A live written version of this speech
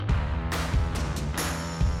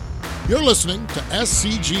You're listening to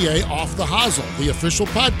SCGA Off the Hosel, the official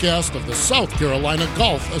podcast of the South Carolina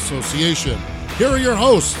Golf Association. Here are your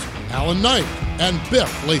hosts, Alan Knight and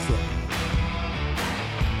Biff Lathrop.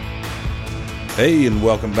 Hey, and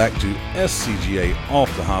welcome back to SCGA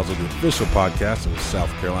Off the Hosel, the official podcast of the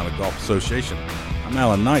South Carolina Golf Association. I'm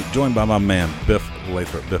Alan Knight, joined by my man, Biff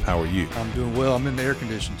Lathrop. Biff, how are you? I'm doing well. I'm in the air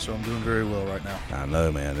condition, so I'm doing very well right now. I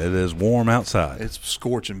know, man. It is warm outside. It's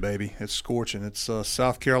scorching, baby. It's scorching. It's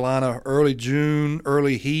South Carolina, early June,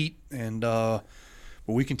 early heat, and but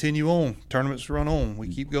we continue on. Tournaments run on. We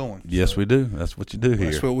keep going. Yes, we do. That's what you do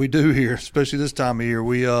here. That's what we do here, especially this time of year.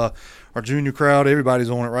 We our junior crowd, everybody's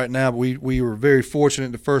on it right now, but we were very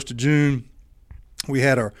fortunate the 1st of June. We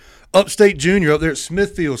had our upstate junior up there at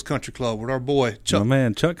Smithfields Country Club with our boy My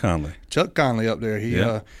man, Chuck Conley. Chuck Conley up there. He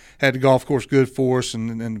had the golf course good for us,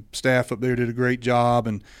 and the staff up there did a great job,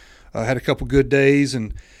 and had a couple good days.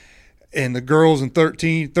 And the girls in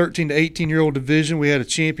 13 to 18-year-old division, we had a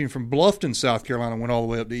champion from Bluffton, South Carolina, went all the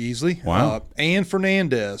way up to Easley. Wow. Ann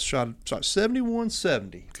Fernandez shot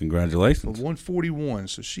 71-70. Congratulations. 141.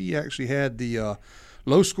 So she actually had the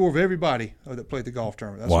low score of everybody that played the golf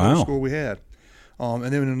tournament. That's Wow. the low score we had. And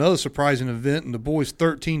then in another surprising event, in the boys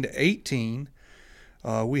 13 to 18,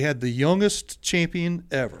 we had the youngest champion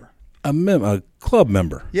ever. A club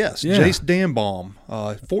member. Yes, Yeah. Jace Danbaum,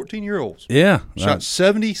 14-year-olds. Yeah. Shot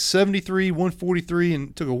 70, 73, 143,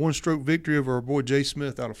 and took a one-stroke victory over our boy Jay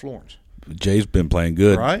Smith out of Florence. Jay's been playing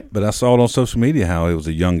good. Right. But I saw it on social media how he was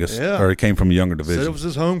the youngest, Yeah. or he came from a younger division. Said it was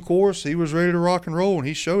his home course. He was ready to rock and roll, and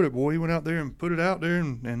he showed it, boy. He went out there and put it out there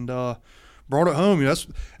and brought it home. You know,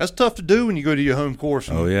 that's tough to do when you go to your home course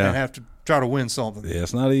and, and have to try to win something. Yeah,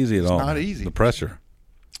 it's not easy at all. It's not easy. The pressure.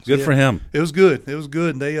 Good for him. It was good. It was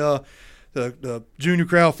good. And they the junior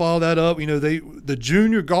crowd followed that up. You know, the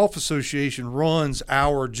Junior Golf Association runs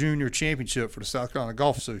our junior championship for the South Carolina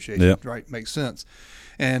Golf Association. Yep. Right, makes sense.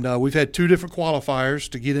 And we've had two different qualifiers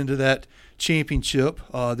to get into that championship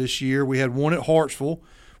this year. We had one at Hartsville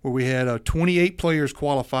where we had 28 players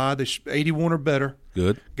qualified. 81 or better.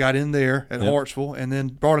 Good. Got in there at Hartsville, and then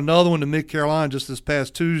brought another one to Mid-Carolina just this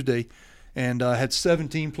past Tuesday, and had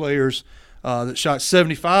 17 players that shot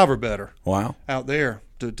 75 or better. Wow. Out there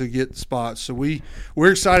to get spots. So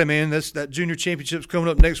we're excited, man. That junior championship's coming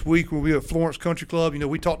up next week. We'll be at Florence Country Club. You know,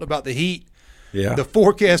 we talked about the heat. Yeah. The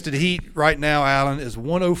forecasted heat right now, Alan, is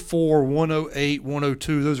 104, 108,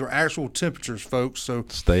 102. Those are actual temperatures, folks. So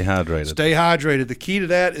Stay hydrated. Stay hydrated. The key to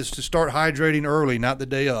that is to start hydrating early, not the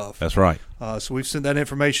day of. That's right. So we've sent that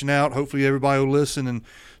information out. Hopefully everybody will listen and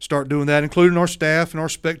start doing that, including our staff and our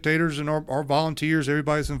spectators and our volunteers,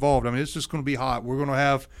 everybody's involved. I mean, it's just going to be hot. We're going to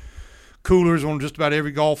have coolers on just about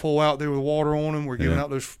every golf hole out there with water on them. We're giving out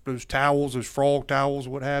those towels, those frog towels,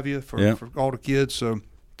 what have you, for all the kids. So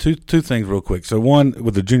Two things real quick. So one,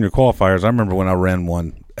 with the junior qualifiers, I remember when I ran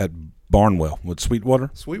one at Barnwell with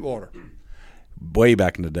Sweetwater way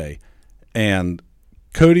back in the day, and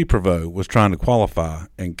Cody Prevost was trying to qualify,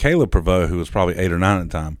 and Caleb Prevost, who was probably 8 or 9 at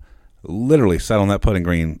the time, literally sat on that putting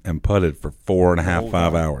green and putted for 4.5,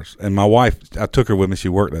 5 hours. And my wife, I took her with me. She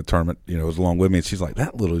worked that tournament, was along with me, and she's like,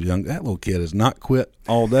 that little kid has not quit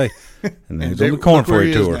all day. And then he's on the Corn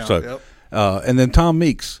Ferry Tour. Now. So, and then Tom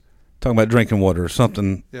Meeks, talking about drinking water or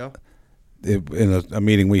something. Yeah. In a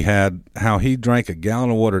meeting we had, how he drank a gallon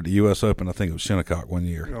of water at the U.S. Open, I think it was Shinnecock one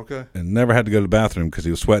year. Okay. And never had to go to the bathroom because he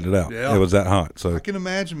was sweating it out. Yeah. It was that hot. So I can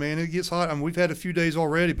imagine, man. It gets hot. I mean, we've had a few days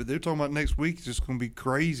already, but they're talking about next week it's just going to be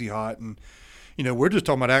crazy hot. And, we're just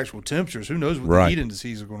talking about actual temperatures. Who knows what the heat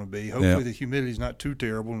indices are going to be. Hopefully the humidity's not too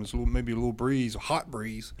terrible and it's maybe a little breeze, a hot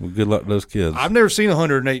breeze. Well, good luck to those kids. I've never seen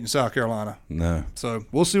 108 in South Carolina. No. So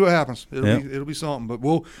we'll see what happens. It'll be something. But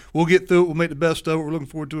we'll get through it. We'll make the best of it. We're looking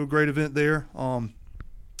forward to a great event there. And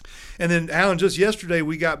then, Alan, just yesterday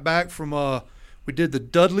we got back from we did the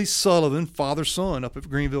Dudley Sullivan father-son up at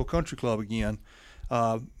Greenville Country Club again.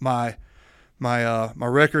 My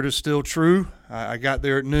record is still true. I got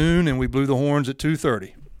there at noon, and we blew the horns at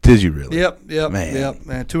 2:30. Did you really? Yep. Man. Yep.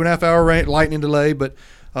 Man, 2.5 hour lightning delay, but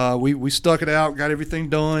we stuck it out, got everything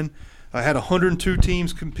done. I had 102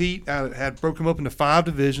 teams compete. I had broke them up into 5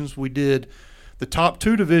 divisions. We did the top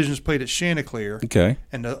 2 divisions played at Chanticleer. Okay.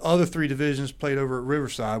 And the other 3 divisions played over at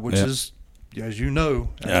Riverside, which is, as you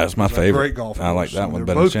know, that's my favorite. Great golf course. I like that one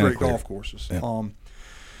better than than Chanticleer. Both great golf courses. Yeah.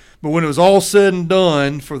 But when it was all said and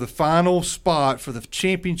done, for the final spot for the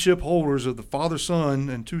championship holders of the father-son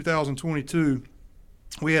in 2022,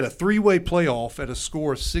 we had a 3-way playoff at a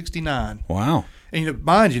score of 69. Wow. And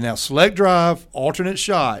mind you now, select drive, alternate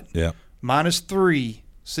shot, Yeah. -3,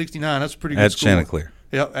 69. That's a pretty good score. At Chanticleer.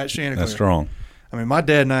 Yep, at Chanticleer. That's strong. I mean, my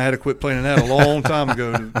dad and I had to quit playing in that a long time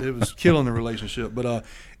ago. It was killing the relationship. But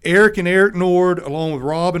Eric and Eric Nord, along with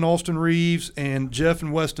Rob and Austin Reeves and Jeff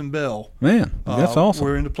and Weston Bell. Man, that's awesome.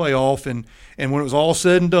 We're in the playoff. And when it was all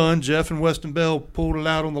said and done, Jeff and Weston Bell pulled it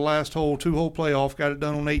out on the last hole, 2-hole playoff, got it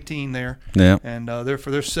done on 18 there. Yeah. And they're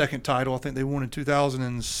for their second title. I think they won in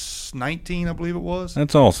 2019, I believe it was.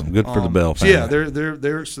 That's awesome. Good for the Bell family. Yeah,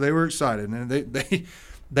 they were excited. And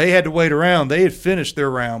they had to wait around. They had finished their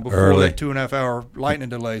round before that 2.5-hour lightning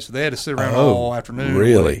delay, so they had to sit around all afternoon.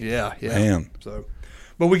 Really? Yeah. Man. So,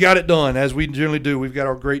 but we got it done, as we generally do. We've got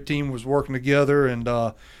our great team was working together, and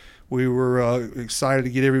we were excited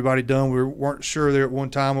to get everybody done. We weren't sure there at one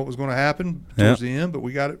time what was going to happen towards the end, but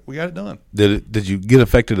we got it done. Did you get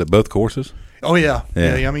affected at both courses? Oh, yeah.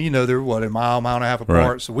 I mean, they're, a mile and a half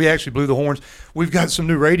apart. Right. So we actually blew the horns. We've got some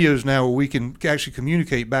new radios now where we can actually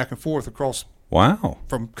communicate back and forth across. Wow!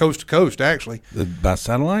 From coast to coast, actually. By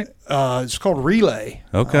satellite? It's called Relay.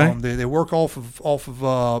 Okay. They work off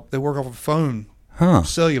of phone,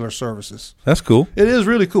 cellular services. That's cool. It is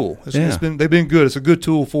really cool. They've been good. It's a good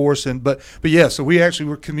tool for us. But yeah, so we actually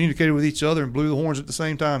were communicating with each other and blew the horns at the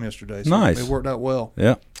same time yesterday. So nice. It worked out well.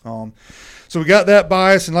 Yeah. So we got that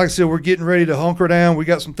bias, and like I said, we're getting ready to hunker down. We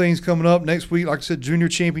got some things coming up next week. Like I said, Junior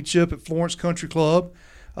Championship at Florence Country Club.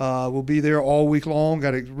 We'll be there all week long.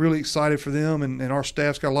 Got really excited for them, and our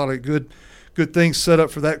staff's got a lot of good things set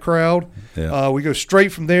up for that crowd. Yeah. We go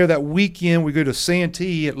straight from there. That weekend, we go to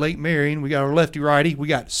Santee at Lake Marion. We got our lefty-righty. We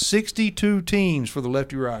got 62 teams for the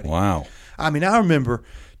lefty-righty. Wow. I mean, I remember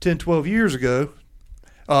 10, 12 years ago,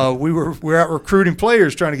 we're out recruiting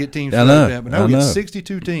players trying to get teams for that event, but now we got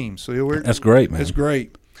 62 teams. So that's great, man. It's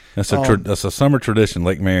great. That's a summer tradition,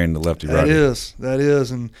 Lake Marion, the lefty-righty. That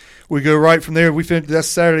is, and we go right from there. We finish that's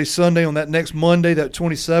Saturday, Sunday. On that next Monday, that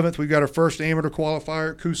 27th, we've got our first amateur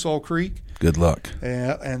qualifier at Coosall Creek. Good luck.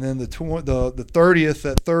 And then the 30th,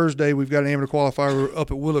 that Thursday, we've got an amateur qualifier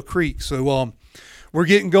up at Willow Creek. So we're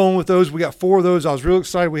getting going with those. We got 4 of those. I was real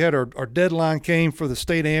excited. We had our deadline came for the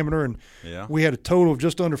state amateur, and we had a total of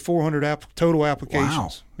just under 400 total applications. Wow.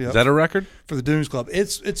 Yep. Is that a record? For the Dunes Club.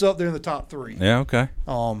 It's up there in the top 3. Yeah, okay.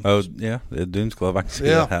 The Dunes Club. I can see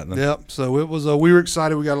that happening. Yeah, so it was. We were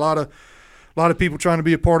excited. We got a lot of people trying to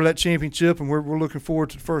be a part of that championship, and we're looking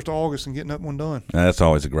forward to the 1st of August and getting that one done. That's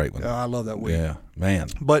always a great one. I love that week. Yeah, man.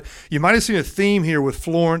 But you might have seen a theme here with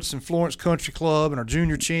Florence and Florence Country Club and our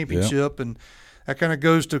junior championship, and that kind of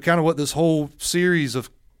goes to kind of what this whole series of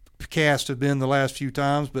casts have been the last few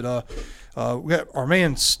times. But we got our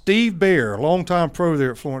man Steve Bear, longtime pro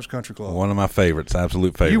there at Florence Country Club. One of my favorites,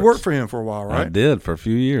 absolute favorites. You worked for him for a while, right? I did for a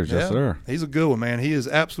few years, yes, sir. He's a good one, man. He is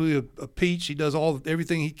absolutely a peach. He does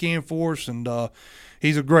everything he can for us, and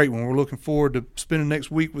he's a great one. We're looking forward to spending next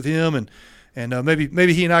week with him, and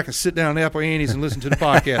maybe he and I can sit down at Apple Annie's and listen to the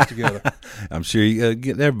podcast together. I'm sure you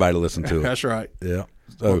get everybody to listen to it. That's right. Yeah.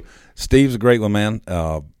 So Steve's a great one, man.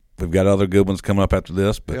 We've got other good ones coming up after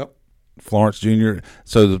this, but Florence Junior.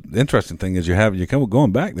 So the interesting thing is you're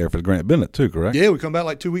going back there for the Grant Bennett too, correct? Yeah, we come back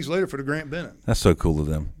like 2 weeks later for the Grant Bennett. That's so cool of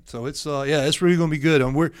them. So it's it's really going to be good.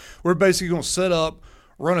 And we're basically going to set up,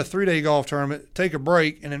 run a 3-day golf tournament, take a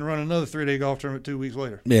break, and then run another 3-day golf tournament 2 weeks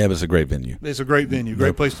later. Yeah, but it's a great venue. It's a great venue,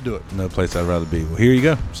 great place to do it. No place I'd rather be. Well, here you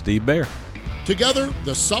go, Steve Bear. Together,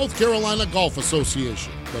 the South Carolina Golf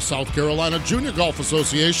Association, the South Carolina Junior Golf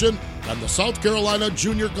Association, and the South Carolina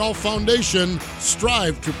Junior Golf Foundation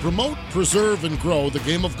strive to promote, preserve, and grow the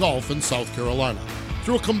game of golf in South Carolina.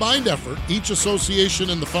 Through a combined effort, each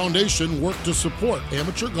association and the foundation work to support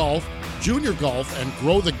amateur golf, junior golf, and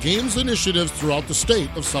grow the game's initiatives throughout the state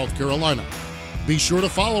of South Carolina. Be sure to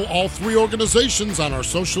follow all 3 organizations on our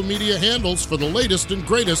social media handles for the latest and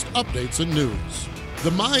greatest updates and news. The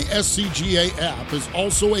MySCGA app is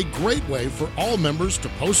also a great way for all members to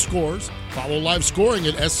post scores, follow live scoring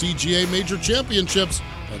at SCGA Major Championships,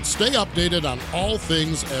 and stay updated on all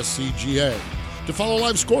things SCGA. To follow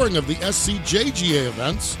live scoring of the SCJGA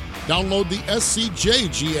events, download the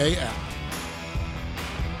SCJGA app.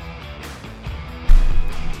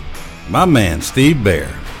 My man, Steve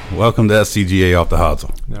Bear. Welcome to SCGA Off the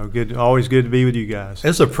Hosel. No, good. Always good to be with you guys.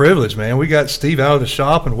 It's a privilege, man. We got Steve out of the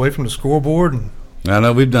shop and away from the scoreboard, and I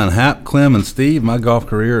know we've done Hap, Clem, and Steve. My golf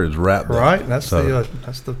career is wrapped up. Right, that's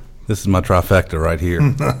the. This is my trifecta right here.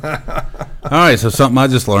 All right, so something I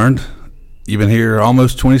just learned. You've been here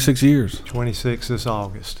almost 26 years. 26 this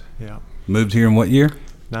August. Yeah. Moved here in what year?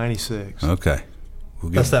 96. Okay.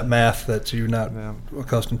 That's that math that you're not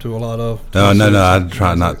accustomed to a lot of. No, I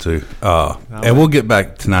try not to. And we'll get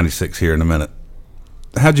back to 96 here in a minute.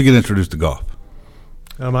 How'd you get introduced to golf?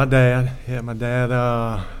 My dad. Yeah, my dad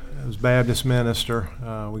was Baptist minister.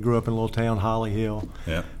 We grew up in a little town, Holly Hill.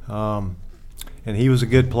 Yeah. and he was a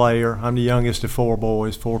good player. I'm the youngest of 4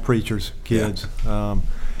 boys, 4 preachers' kids. Yeah.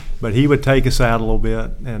 But he would take us out a little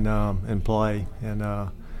bit and play.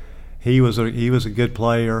 And he was a good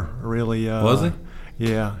player. Really was he?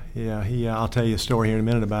 Yeah. I'll tell you a story here in a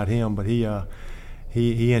minute about him. But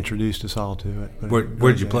he introduced us all to it.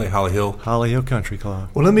 Where'd you play? Holly Hill? Holly Hill Country Club.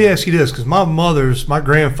 Well, let me ask you this, because my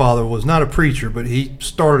grandfather was not a preacher, but he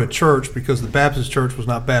started a church because the Baptist church was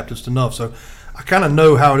not Baptist enough. So I kind of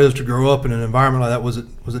know how it is to grow up in an environment like that. Was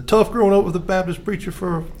it tough growing up with a Baptist preacher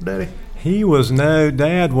for Daddy?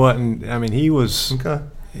 Dad wasn't. I mean, he was. Okay.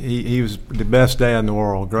 He was the best dad in the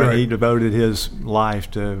world. Great. He devoted his life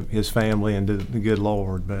to his family and to the good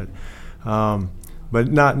Lord, but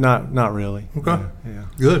not really. Okay. Yeah.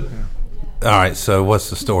 Good. Yeah. All right. So, what's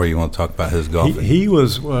the story you want to talk about his golfing? He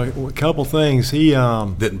was a couple things. He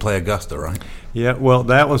didn't play Augusta, right? Yeah. Well,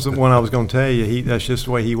 that was the one I was going to tell you. That's just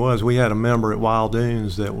the way he was. We had a member at Wild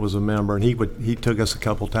Dunes that was a member, and he took us a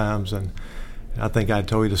couple times, and I think I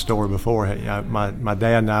told you the story before. My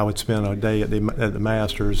dad and I would spend a day at the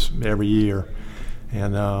Masters every year,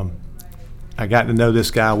 and I got to know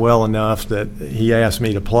this guy well enough that he asked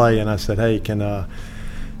me to play, and I said, "Hey,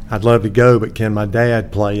 I'd love to go, but can my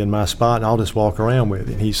dad play in my spot, and I'll just walk around with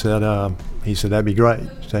him?" He said, "That'd be great.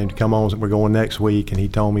 Say, come on, we're going next week," and he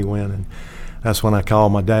told me when, and that's when I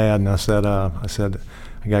called my dad, and I said, "I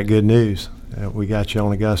got good news. We got you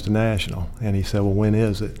on Augusta National," and he said, "Well, when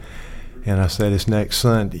is it?" And I said, "It's next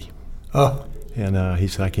Sunday." Oh. And he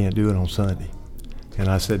said, "I can't do it on Sunday." And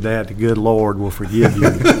I said, "Dad, the good Lord will forgive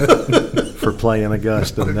you for playing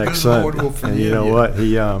Augusta next Sunday." And you know what?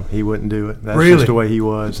 He wouldn't do it. That's really? Just the way he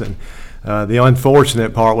was. And the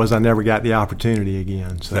unfortunate part was I never got the opportunity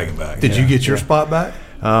again. So, take it back. Did you get your spot back?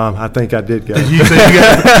 I think I did go. Did you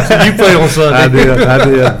say you played on Sunday? I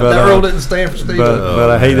did. But that rule didn't stand for Steve.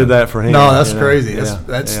 But I hated that for him. No, that's crazy.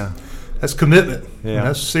 That's commitment. Yeah.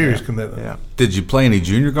 That's serious commitment. Yeah. Did you play any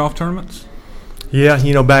junior golf tournaments?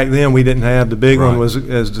 Yeah, back then we didn't have the big right. one was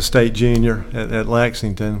as the state junior at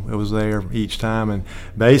Lexington. It was there each time, and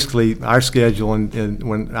basically our schedule. And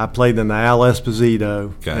when I played in the Al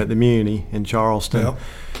Esposito at the Muni in Charleston,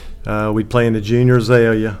 we'd play in the junior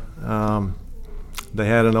azalea. They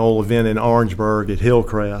had an old event in Orangeburg at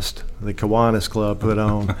Hillcrest, the Kiwanis Club put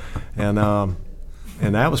on, and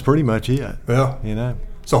that was pretty much it. Yeah,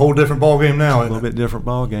 it's a whole different ball game now. A little bit different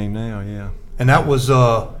ball game now, yeah. And that was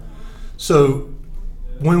so.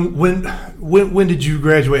 When did you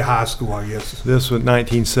graduate high school? I guess this was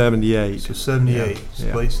 1978. So 78,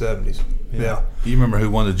 late 70s. Yeah. Do you remember who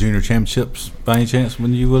won the junior championships by any chance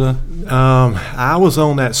when you would have? I was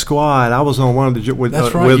on that squad. I was on one of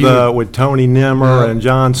the with Tony Nimmer and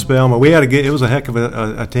John Spellman. It was a heck of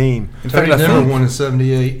a team. In fact, Tony Nimmer won in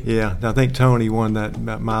 78. Yeah, I think Tony won that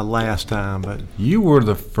my last time. But you were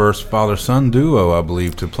the first father-son duo, I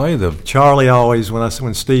believe, to play the. Charlie always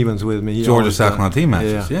when Stevens with me. Georgia South Carolina team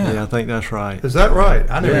matches. Yeah, I think that's right. Is that right?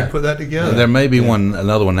 I never put that together. And there may be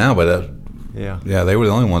another one now, but. Yeah, they were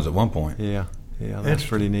the only ones at one point. Yeah, that's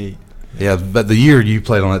pretty neat. Yeah, but the year you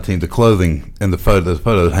played on that team, the clothing and the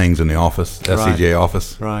photo hangs in the office, SCJ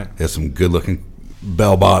office. Right. There's some good-looking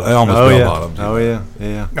bell bottoms. Oh,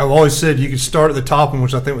 yeah. I've always said you could start at the top one,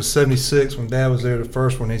 which I think was 76 when Dad was there, the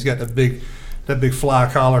first one. He's got that big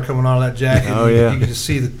fly collar coming out of that jacket. Oh, yeah. You can just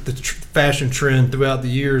see the fashion trend throughout the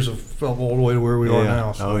years of all the way to where we are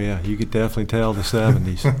now. So. Oh, yeah. You could definitely tell the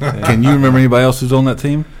 70s. Yeah. Can you remember anybody else who's on that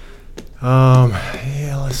team?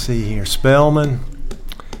 Let's see here.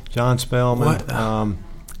 John Spellman.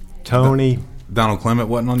 Tony. Donald Clement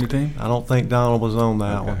wasn't on your team? I don't think Donald was on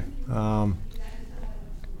that one.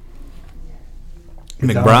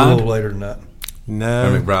 McBride? A little later than that.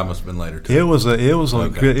 No. McBride must have been later too. It was a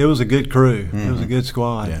good crew. Mm-hmm. It was a good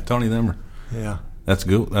squad. Yeah, Tony Nimmer. Yeah. That's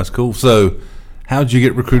cool. So, how did you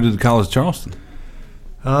get recruited to College of Charleston?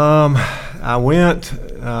 I went.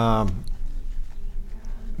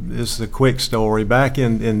 This is a quick story. Back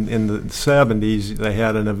in the 70s, they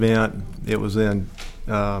had an event. It was in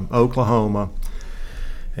Oklahoma,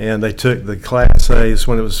 and they took the Class A. It's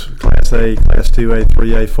when it was Class A, Class 2A,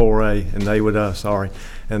 3A, 4A, and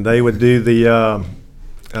they would do the.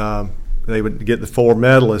 They would get the 4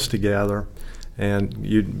 medalists together, and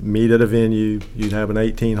you'd meet at a venue. You'd have an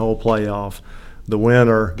 18-hole playoff. The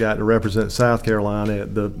winner got to represent South Carolina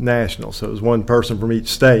at the Nationals. So it was one person from each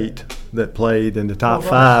state that played, and the top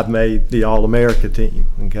 5 made the All-America team.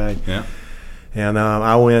 Okay. Yeah. And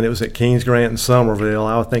I went. It was at Kings Grant in Somerville.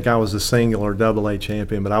 I think I was the single or AA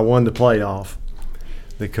champion, but I won the playoff.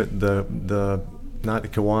 The not the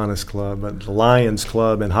Kiwanis Club, but the Lions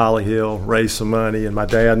Club in Holly Hill raised some money, and my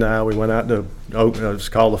dad and I, we went out to it's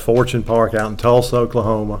called the Fortune Park out in Tulsa,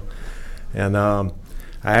 Oklahoma. And I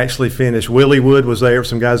actually finished. Willie Wood was there.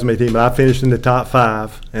 Some guys made the team, but I finished in the top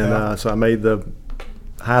 5, and so I made the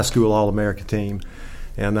high school All-America team,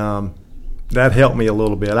 and that helped me a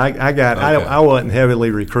little bit. I wasn't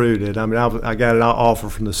heavily recruited. I mean, I got an offer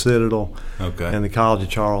from the Citadel and the College of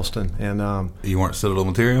Charleston, and you weren't Citadel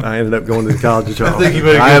material. I ended up going to the College of Charleston. I think you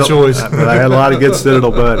made a good choice. But I had a lot of good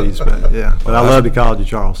Citadel buddies. But I loved the College of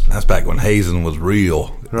Charleston. That's back when hazing was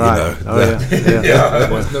real. Right. You know? That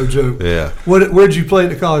was no joke. Yeah. Where did you play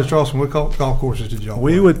at the College of Charleston? What golf courses did y'all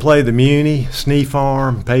play? We would play the Muni, Snee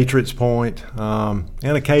Farm, Patriots Point, and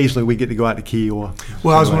occasionally we get to go out to Kiowa.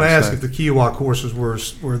 Well, I was going to ask if the Kiowa courses were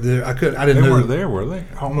there. I didn't know. Were there, were they?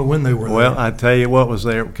 I don't know when they were there. Well, I tell you what was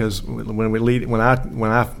there, because when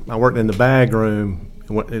I worked in the bag room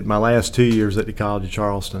in my last 2 years at the College of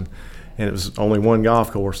Charleston, and it was only one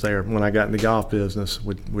golf course there. When I got in the golf business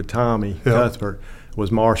with Tommy Cuthbert, was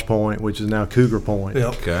Marsh Point, which is now Cougar Point.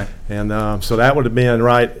 Yep. Okay. And so that would have been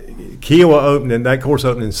right. Kiowa opened, and that course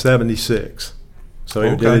opened in '76. So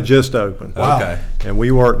it had just opened. Wow. Okay. And we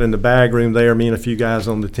worked in the bag room there, me and a few guys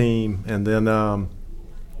on the team. And then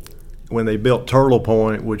when they built Turtle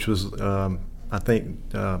Point, which was, I think,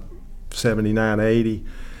 79, 80,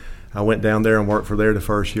 I went down there and worked for there the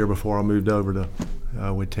first year before I moved over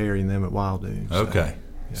to with Terry and them at Wild Dunes. Okay.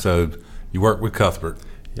 So you worked with Cuthbert.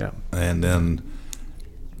 Yeah. And then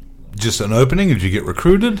just an opening? Did you get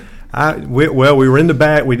recruited? We were in the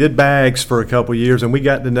bag. We did bags for a couple of years, and we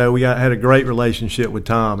got to know. Had a great relationship with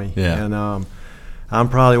Tommy. Yeah. And I'm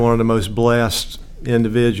probably one of the most blessed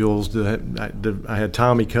individuals. I had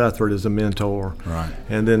Tommy Cuthbert as a mentor. Right.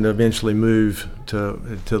 And then eventually moved to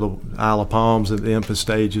the Isle of Palms at the infant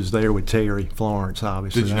stages there with Terry Florence,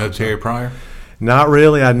 obviously. Did you know Terry Pryor? Not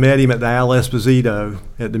really. I'd met him at the Al Esposito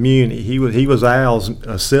at the Muni. He was Al's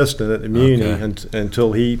assistant at the Muni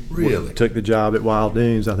until he took the job at Wild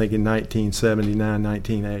Dunes, I think in 1979,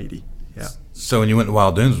 1980. Yeah. So when you went to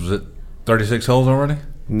Wild Dunes, was it 36 holes already?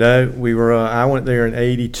 No, we were. I went there in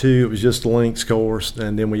 '82. It was just a links course,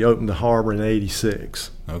 and then we opened the harbor in '86.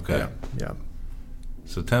 Okay. Yeah.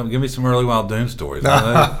 So give me some early Wild Dunes stories.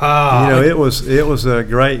 It was a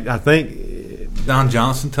great. I think. Don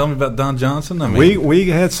Johnson, tell me about Don Johnson. I mean, we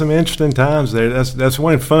had some interesting times there. That's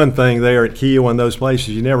one fun thing there at Kiowa and those places.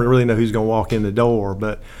 You never really know who's going to walk in the door.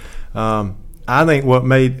 But I think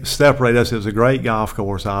what separate us, it was a great golf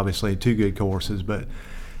course, obviously, 2 good courses, but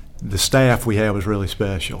the staff we had was really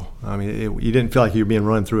special. I mean, you didn't feel like you were being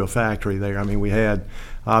run through a factory there. I mean, we had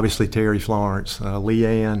obviously Terry Florence,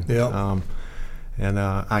 Leanne. Yep. And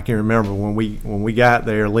I can remember when we got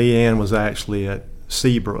there, Leanne was actually at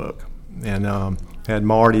Seabrook. And had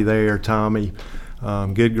Marty there, Tommy,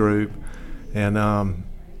 good group. And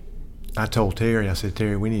I told Terry, I said,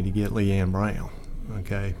 Terry, we need to get Leanne Brown,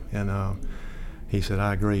 okay? And he said,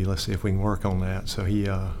 I agree. Let's see if we can work on that. So he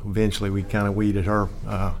eventually we kind of weeded her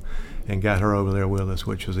and got her over there with us,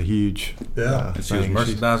 which was a huge thing. She was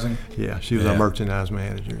merchandising? She was our merchandise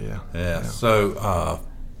manager, Yeah. So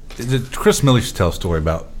Chris Miller used to tell a story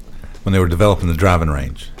about when they were developing the driving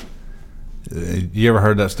range. You ever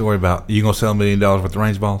heard that story about you gonna sell $1 million worth of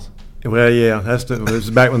range balls? Well, yeah, it was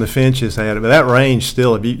back when the Finches had it. But that range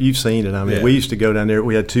still, you've seen it. I mean, we used to go down there.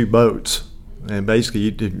 We had 2 boats, and basically,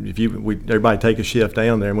 everybody take a shift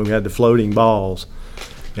down there, and we had the floating balls.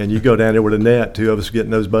 And you go down there with a net, 2 of us get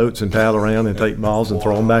in those boats and paddle around and take balls and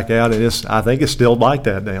throw them back out. And I think it's still like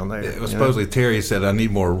that down there. It was supposedly Terry said, "I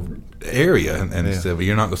need more area," and he said, "But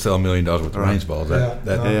you're not gonna sell $1 million worth of range balls."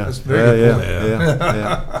 That's very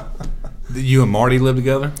yeah. You and Marty lived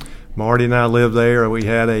together? Marty and I lived there. We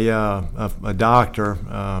had a doctor.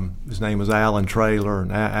 His name was Alan Traylor,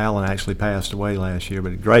 and Alan actually passed away last year.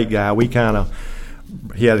 But a great guy.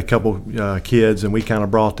 He had a couple kids, and we kind of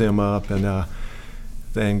brought them up.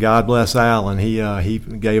 And God bless Alan. He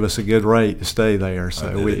gave us a good rate to stay there.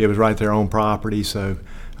 So it was right there on property. So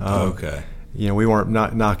we weren't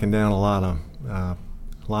knocking down a lot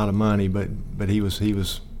of money, but he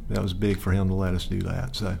was. That was big for him to let us do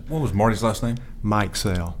that. So, what was Marty's last name? Mike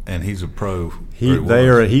Sell. And he's a pro.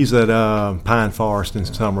 He's at Pine Forest in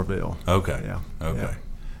Somerville. Okay. Yeah. Okay.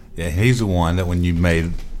 Yeah, he's the one that when you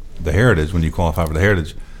made the Heritage, when you qualified for the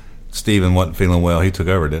Heritage, Stephen wasn't feeling well. He took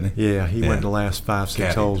over, didn't he? Yeah, he went the last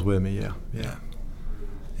 5-6 holes with me. Yeah.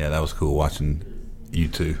 Yeah, that was cool watching you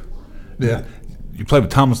two. Yeah. You played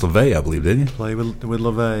with Thomas LeVay, I believe, didn't you? Played with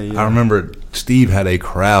LeVay. Yeah. I remember Steve had a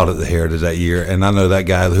crowd at the Heritage that year, and I know that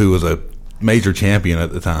guy who was a major champion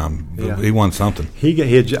at the time. Yeah. He won something.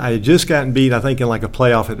 I had just gotten beat, I think, in like a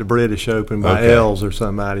playoff at the British Open by Els or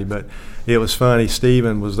somebody. But it was funny.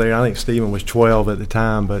 Stephen was there. I think Stephen was 12 at the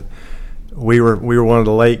time, but we were one of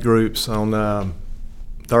the late groups on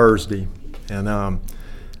Thursday, and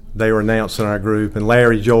they were announced in our group. And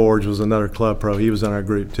Larry George was another club pro. He was in our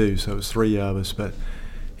group too, so it was 3 of us. But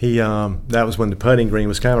he that was when the putting green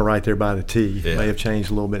was kind of right there by the tee. It may have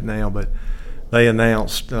changed a little bit now, but they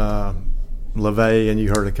announced LeVay, and you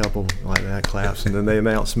heard a couple like that claps, and then they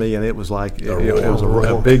announced me, and it was like it was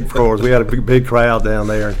a big chorus. We had a big crowd down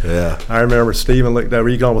there. Yeah, I remember Stephen looked over.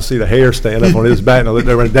 You can almost see the hair stand up on his back, and I looked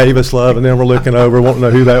over at Davis Love, and then we're looking over, wanting to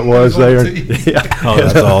know who that was there. Oh,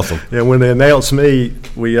 that's awesome. And when they announced me,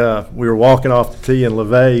 we were walking off the tee, and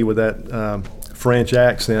LeVay with that French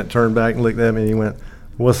accent turned back and looked at me, and he went,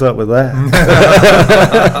 "What's up with that?"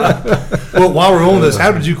 Well, while we're on this,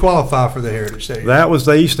 how did you qualify for the Heritage Stadium? That was,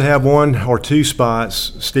 they used to have 1 or 2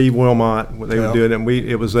 spots. Steve Wilmot, they would do it, and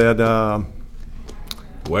it was at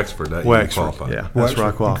Wexford. Wexford, yeah, that's where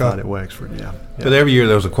I qualified at Wexford. Yeah. But every year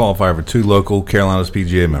there was a qualifier for 2 local Carolinas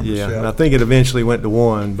PGA members. Yeah, and I think it eventually went to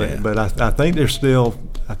 1, but I think there's still,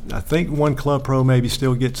 I think 1 club pro maybe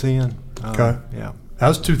still gets in. Okay. Yeah. That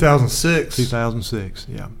was 2006. 2006.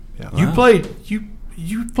 Yeah.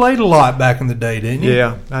 You played a lot back in the day, didn't you?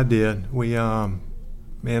 Yeah, I did. We man,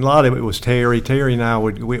 a lot of it was Terry. Terry and I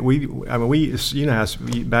would you know how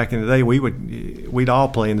back in the day we'd all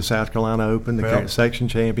play in the South Carolina Open, the section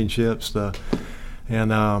championships,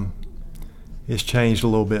 and it's changed a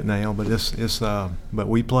little bit now, but but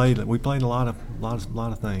we played a lot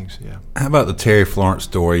of things. Yeah. How about the Terry Florence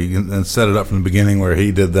story and set it up from the beginning where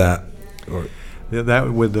he did that?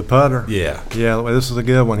 That with the putter? Yeah. Well, this is a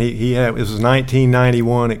good one. This was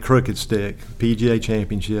 1991 at Crooked Stick, PGA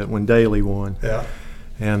Championship, when Daly won. Yeah.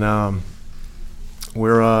 And I'm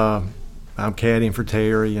caddying for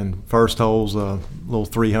Terry, and first hole's a little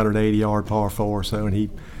 380-yard par 4 or so, and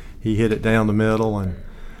he hit it down the middle and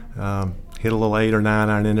hit a little 8 or 9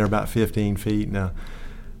 iron in there about 15 feet. Now,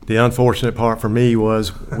 the unfortunate part for me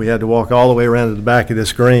was we had to walk all the way around to the back of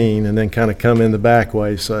this green and then kind of come in the back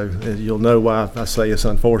way. So you'll know why I say it's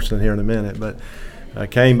unfortunate here in a minute. But I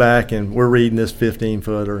came back, and we're reading this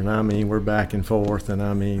 15-footer, and I mean, we're back and forth, and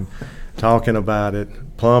I mean, talking about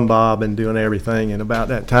it, plumb bobbing, doing everything. And about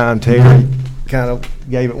that time, Terry kind of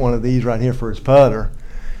gave it one of these right here for his putter,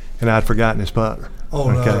 and I'd forgotten his putter. Oh,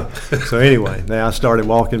 okay. No. So anyway, now I started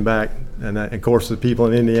walking back, and of course the people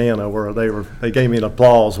in Indiana they gave me an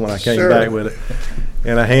applause when I came back with it,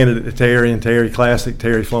 and I handed it to Terry, and Terry, classic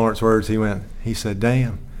Terry Florence words, he said,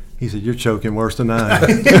 "Damn," he said, "you're choking worse than I am."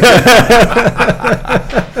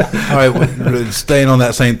 All right, staying on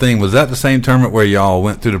that same thing, was that the same tournament where y'all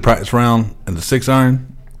went through the practice round and the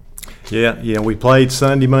 6-iron? Yeah, we played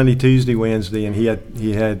Sunday, Monday, Tuesday, Wednesday, and he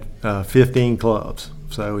had 15 clubs.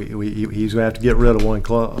 So he's going to have to get rid of 1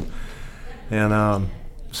 club. And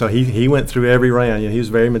so he went through every round. He was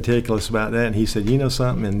very meticulous about that. And he said, "You know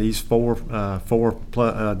something, in these four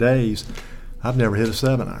days, I've never hit a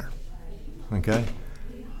 7-iron. Okay?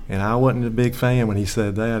 And I wasn't a big fan when he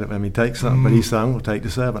said that. I mean, take something. But he said, "I'm going to take the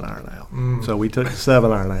 7-iron out." So we took the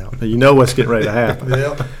 7-iron out. Now, you know what's getting ready to happen.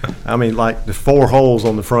 Yep. I mean, like the 4 holes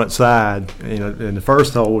on the front side, and the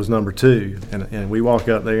first hole was number 2. And we walk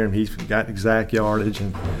up there, and he's got exact yardage.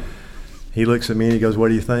 And he looks at me, and he goes, "What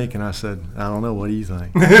do you think?" And I said, "I don't know. What do you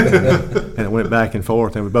think?" And it went back and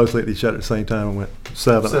forth, and we both looked at each other at the same time and went,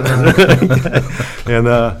 7-iron.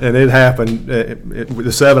 And it happened. The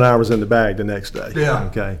 7-iron was in the bag the next day. Yeah.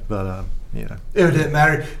 Okay. But, it didn't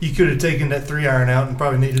matter. You could have taken that 3-iron out and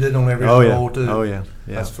probably needed it on every hole, too. Oh, yeah.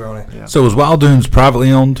 That's funny. Yeah. So was Wild Dunes privately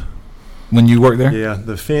owned when you worked there? Yeah.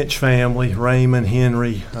 The Finch family, Raymond,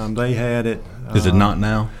 Henry, they had it. Is it not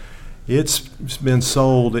now? It's been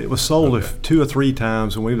sold. It was sold 2 or 3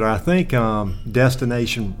 times when we were there. I think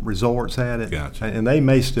Destination Resorts had it. Gotcha. And they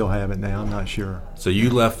may still have it now. I'm not sure. So you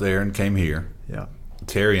left there and came here. Yeah.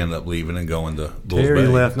 Terry ended up leaving and going to Bulls Terry Bay.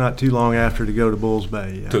 left not too long after to go to Bulls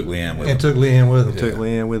Bay. Yeah. Took Leanne with him. And took Leanne with him. Took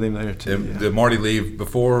Leanne with him there, too. Did Marty leave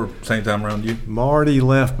before, same time around you? Marty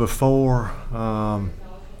left before.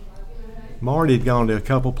 Marty had gone to a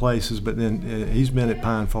couple places, but then he's been at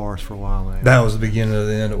Pine Forest for a while now. That was the beginning of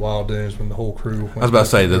the end at Wild Dunes when the whole crew went. I was about to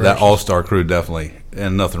say that all-star crew definitely,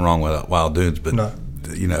 and nothing wrong with Wild Dunes, but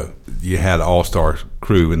you had an all-star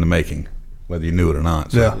crew in the making, whether you knew it or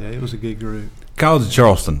not. So. Yeah, it was a good group. College of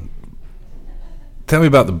Charleston. Tell me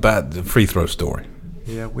about the free throw story.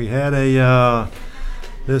 Yeah, we had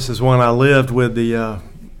this is when I lived with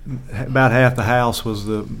about half the house was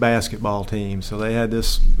the basketball team. So they had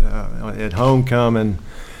this at homecoming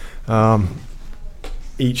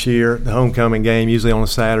each year, the homecoming game, usually on a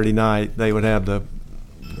Saturday night, they would have the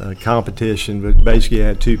competition, but basically you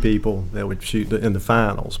had 2 people that would shoot in the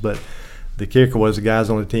finals. But the kicker was the guys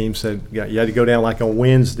on the team said you had to go down like on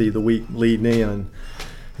Wednesday the week leading in,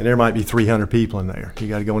 and there might be 300 people in there. You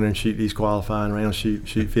got to go in there and shoot these qualifying rounds, shoot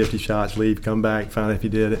 50 shots, leave, come back, find out if you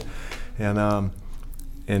did it.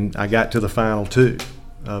 And I got to the final 2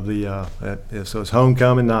 of the so it's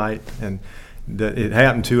homecoming night, and it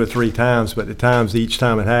happened 2 or 3 times, but each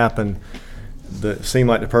time it happened, it seemed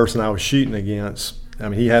like the person I was shooting against, I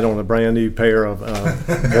mean, he had on a brand new pair of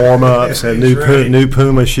warm-ups, had new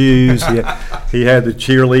Puma shoes. He had the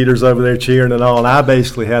cheerleaders over there cheering and all, and I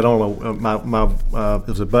basically had on it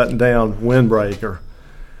was a button-down windbreaker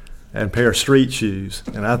and a pair of street shoes,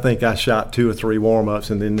 and I think I shot 2 or 3 warm-ups,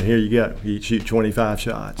 and then here you go, you shoot 25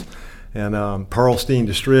 shots. And Pearlstein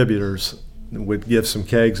Distributors would give some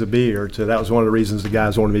kegs of beer. So that was one of the reasons the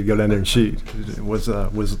guys wanted me to go down there and shoot. It was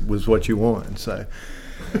what you want. So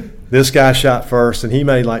this guy shot first, and he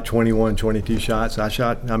made like 21, 22 shots.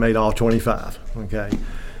 I made all 25. Okay.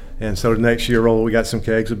 And so the next year we got some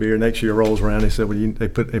kegs of beer. Next year rolls around. They said, well, they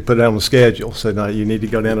put it on the schedule. Said, no, you need to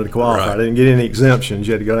go down to the qualifier. Right. I didn't get any exemptions.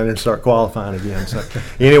 You had to go down there and start qualifying again. So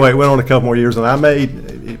anyway, it went on a couple more years,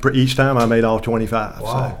 and each time I made all 25.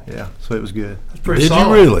 Wow. So, yeah, so it was good. That's pretty Did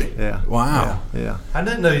solid. you really? Yeah. Wow. Yeah. I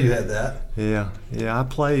didn't know you had that. Yeah. I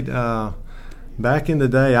played back in the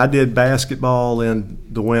day. I did basketball in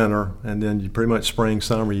the winter, and then pretty much spring,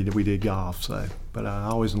 summer, we did golf. So. But I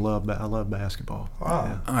always love basketball. Wow.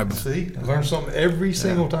 Yeah. All right. See, I learn something every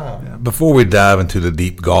single time. Yeah. Before we dive into the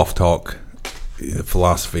deep golf talk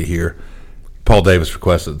philosophy here, Paul Davis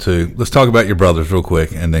requested it too. Let's talk about your brothers real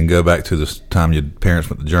quick, and then go back to this time your parents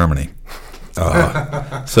went to Germany.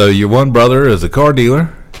 So your one brother is a car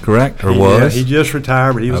dealer, correct? Or was? Yeah, he just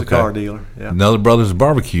retired, but he was a car dealer. Yeah. Another brother's a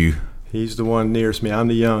barbecue. He's the one nearest me. I'm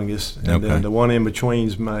the youngest, and then the one in between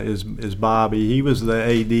is Bobby. He was the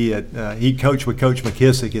AD at. He coached with Coach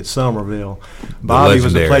McKissick at Somerville. Bobby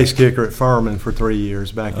was the place kicker at Furman for 3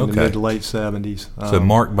 years back in the mid to late '70s. So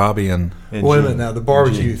Mark, Bobby, and wait a minute now. The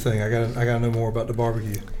barbecue thing. I got to know more about the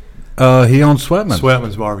barbecue. He owns Sweatman.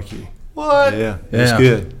 Sweatman's barbecue. What? Yeah, it's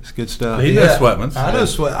good. It's good stuff. He knows Sweatman's. I know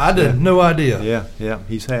Sweat. I did no idea. Yeah.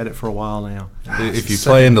 He's had it for a while now. If you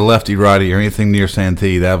play in the lefty righty or anything near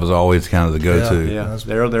Santee, that was always kind of the go-to. Yeah.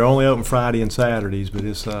 They're only open Friday and Saturdays, but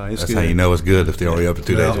it's That's good. how you know it's good if they're only open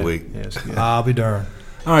 2 days a week. Yeah, it's good. I'll be darned.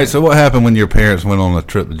 All right. So what happened when your parents went on a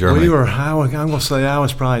trip to Germany? I'm going to say I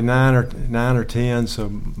was probably 9 or 10. So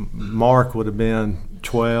Mark would have been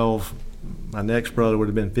 12. My next brother would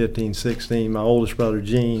have been 15, 16. My oldest brother,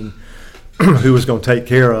 Gene, who was going to take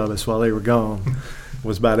care of us while they were gone,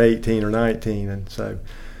 was about 18 or 19. And so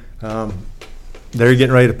they're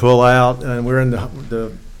getting ready to pull out, and we're in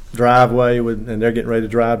the driveway, and they're getting ready to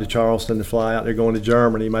drive to Charleston to fly out. They're going to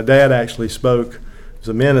Germany. My dad actually spoke as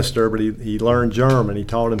a minister, but he learned German. He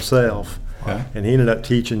taught himself. Okay. And he ended up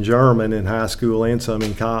teaching German in high school and some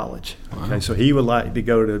in college. Wow. Okay, so he would like to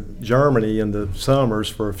go to Germany in the summers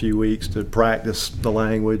for a few weeks to practice the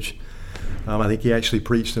language. I think he actually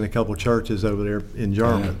preached in a couple of churches over there in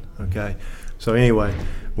German. Yeah. Okay, so anyway,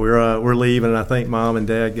 we're leaving, and I think Mom and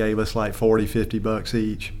Dad gave us like $40-$50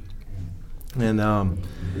 each, and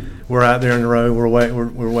we're out there in the road.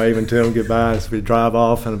 We're waving to them goodbye as we drive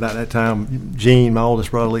off, and about that time, Gene, my oldest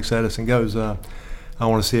brother, looks at us and goes, "I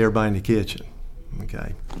want to see everybody in the kitchen."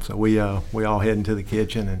 Okay, so we all head into the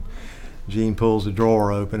kitchen, and Gene pulls the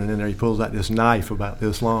drawer open, and in there he pulls out this knife about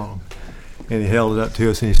this long. And he held it up to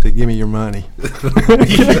us, and he said, "Give me your money."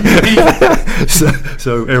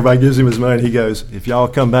 so everybody gives him his money. He goes, "If y'all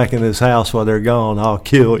come back in this house while they're gone, I'll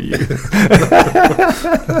kill you."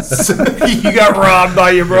 So you got robbed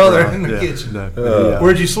by your brother in the kitchen. No,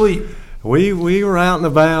 where'd you sleep? We were out and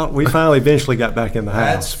about. We eventually got back in the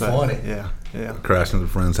house. That's funny. Yeah. Crashing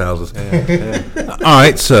into friends' houses. Yeah. All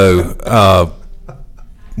right, so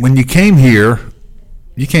when you came here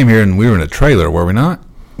and we were in a trailer, were we not?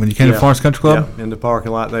 When you came to Florence Country Club? Yeah, in the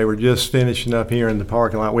parking lot. They were just finishing up here in the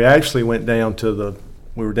parking lot. We actually went down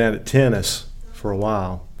we were down at Tennis for a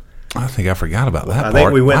while. I think I forgot about that part. I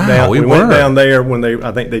think we went down. We went down there when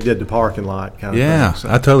I think they did the parking lot kind of thing. Yeah, so.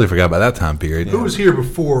 I totally forgot about that time period. Who was here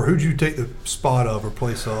before? Who'd you take the spot of or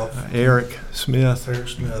place off? Eric Smith.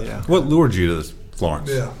 Yeah. What lured you to Florence?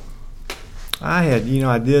 Yeah. I had,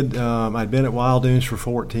 I'd been at Wild Dunes for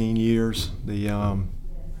 14 years.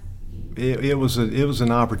 It was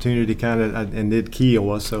an opportunity kind of, and did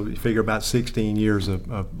kill us. So you figure about 16 years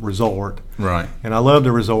of resort, right? And I loved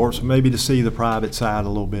the resorts, maybe to see the private side a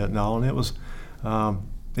little bit and all. And it was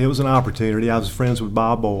an opportunity. I was friends with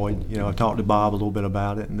Bob Boyd. I talked to Bob a little bit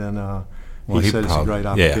about it, and then Well, he said it's a great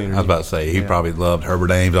opportunity. Yeah, I was about to say he probably loved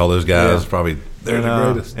Herbert Ames, all those guys. Probably they're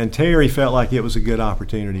the greatest. And Terry felt like it was a good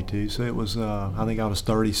opportunity too. So it was. I think I was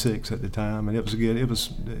 36 at the time, and it was good. It was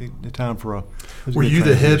the time for a. Were you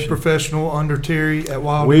the head professional under Terry at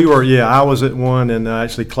Wild? We were. Yeah, I was at one, and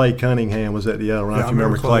actually Clay Cunningham was at the other. I don't know if you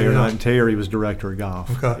remember Clay or not. And Terry was director of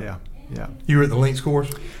golf. Okay. Yeah. You were at the Links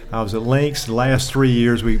course? I was at Links. The last 3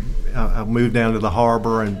 years, I moved down to the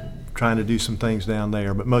harbor and trying to do some things down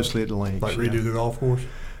there, but mostly at the Links. Like redo the golf course?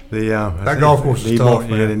 That golf course is tough,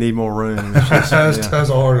 man. Yeah, they need more room. That's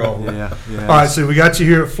a hard golf course. Yeah. All right, so we got you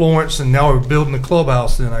here at Florence, and now we're building the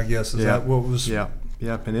clubhouse then, I guess. Is that what was? Yeah.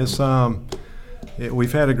 And it's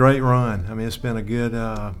we've had a great run. I mean, it's been a good,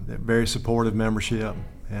 very supportive membership,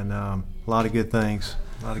 and a lot of good things.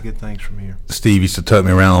 A lot of good things from here. Steve used to tote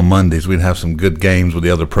me around on Mondays. We'd have some good games with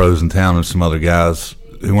the other pros in town and some other guys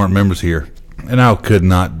who weren't members here. And I could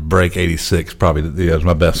not break 86. Probably that was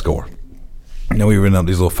my best score. We were in up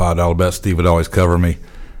these little $5 bets. Steve would always cover me,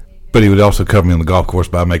 but he would also cover me on the golf course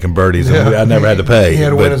by making birdies. Yeah. And I never had to pay. He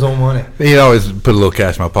had to win his own money. He'd always put a little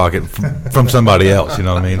cash in my pocket from somebody else. You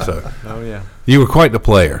know what I mean? So. Oh yeah. You were quite the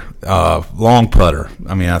player. Long putter.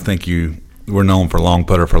 I mean, I think you were known for long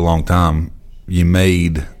putter for a long time. You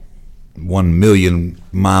made 1 million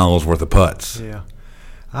miles worth of putts. Yeah.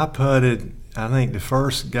 I putted, I think the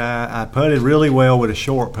first guy, I putted really well with a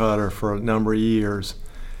short putter for a number of years.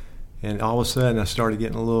 And all of a sudden I started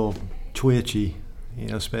getting a little twitchy,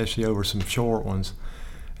 especially over some short ones.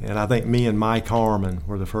 And I think me and Mike Harmon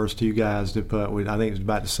were the first two guys to putt. I think it was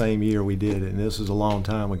about the same year we did it, and this was a long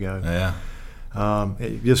time ago. Yeah.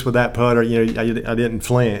 Just with that putter, I didn't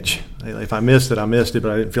flinch. If I missed it, I missed it,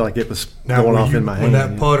 but I didn't feel like it was going off in my hand. When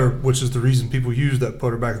that putter, which is the reason people used that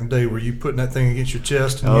putter back in the day, were you putting that thing against your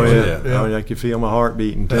chest? Oh yeah. I could feel my heart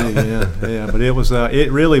beating too. yeah. But it was, it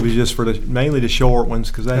really was just for mainly the short ones,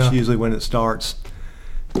 because that's usually when it starts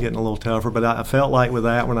getting a little tougher. But I felt like with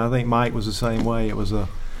that one, I think Mike was the same way.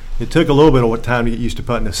 It took a little bit of time to get used to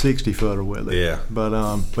putting a 60-footer with it. Yeah.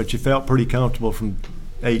 But you felt pretty comfortable from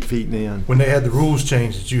 8 feet and in. When they had the rules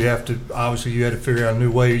changed, did you had to figure out a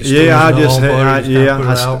new way? I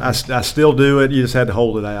still do it. You just had to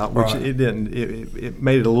hold it out, which it didn't. It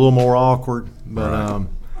made it a little more awkward, but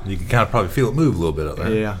you can kind of probably feel it move a little bit up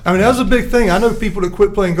there. Yeah. I mean, that was a big thing. I know people that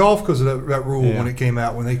quit playing golf because of that rule when it came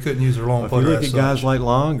out, when they couldn't use their long putter. If you look at guys like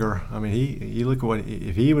Longer, I mean, you look at what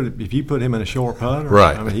if you put him in a short putter,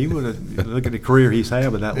 right? I mean, he would have look at the career he's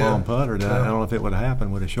had with that long putter. I don't know if it would have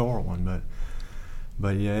happened with a short one,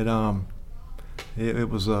 but yeah, it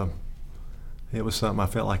was something I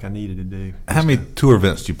felt like I needed to do. How many tour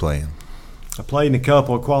events did you play in? I played in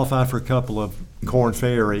qualified for a couple of Corn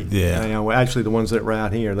Ferry. Yeah. Actually, the ones that were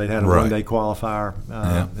out here, they'd had a one-day qualifier.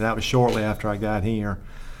 That was shortly after I got here.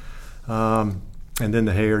 And then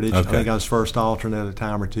the Heritage. I think I was first alternate a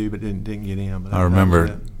time or two, but didn't get in. But I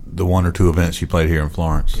remember the 1 or 2 events you played here in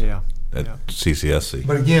Florence. Yeah. At CCSC.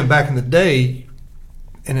 But again, back in the day,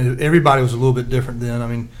 and everybody was a little bit different then. I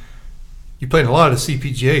mean, you played a lot of the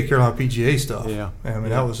CPGA, Carolina PGA stuff. Yeah. I mean,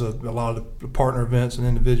 that was a lot of the partner events and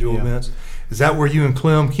individual events. Is that where you and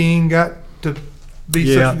Clem King got to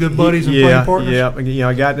be such good buddies and playing partners? Yeah.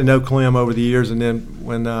 I got to know Clem over the years, and then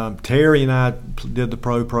when Terry and I did the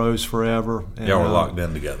pros forever. And, y'all were locked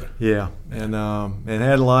in together. Yeah, and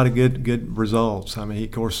had a lot of good results. I mean,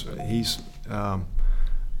 of course, he's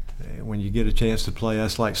when you get a chance to play,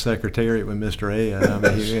 that's like Secretariat with Mr. Ed. I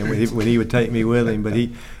mean, when he would take me with him, but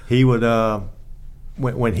he would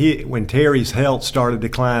when Terry's health started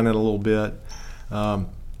declining a little bit.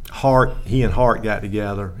 He and Hart got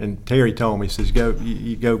together, and Terry told me, he says,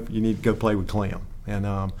 you need to go play with Clem.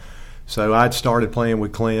 And so I'd started playing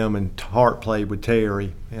with Clem, and Hart played with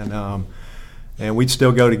Terry, and we'd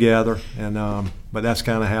still go together, but that's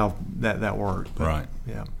kind of how that worked. But, right.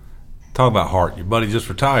 Yeah. Talk about Hart. Your buddy just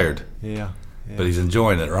retired. Yeah. But he's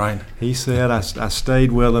enjoying it, right? He said I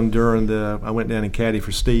stayed with him I went down and caddy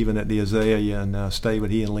for Stephen at the Azalea, and stayed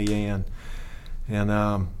with he and Leanne.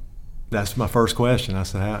 And that's my first question. I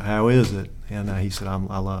said, how is it? And he said, I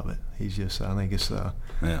love it. He's just, I think it's,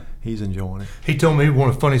 he's enjoying it. He told me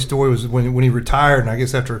one funny story was when he retired, and I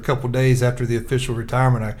guess after a couple of days after the official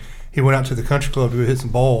retirement, he went out to the country club to go hit some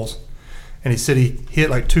balls. And he said he hit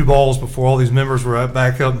like 2 balls before all these members were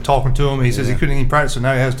back up and talking to him. And he says he couldn't even practice, so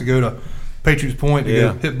now he has to go to Patriots Point to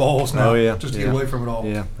go hit balls now just to get away from it all.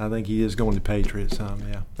 Yeah, I think he is going to Patriots.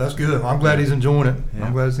 That's good. I'm glad he's enjoying it. Yeah.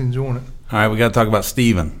 I'm glad he's enjoying it. All right, we got to talk about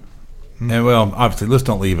Stephen. And, well, obviously, let's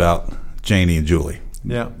don't leave out Janie and Julie.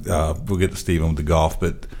 Yeah. We'll get to Stephen with the golf.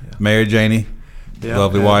 But married Janie,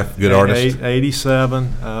 lovely wife, good artist.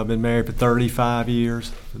 87. Been married for 35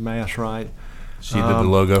 years, the math's right. She did the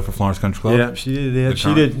logo for Florence Country Club. Yeah, she did it.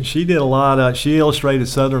 She did a lot of. She illustrated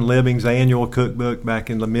Southern Living's annual cookbook back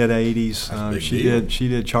in the mid '80s. She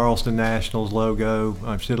did Charleston National's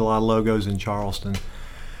logo. She did a lot of logos in Charleston.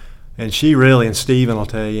 And she really, and Stephen will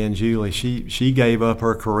tell you, and Julie, she gave up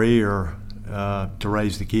her career to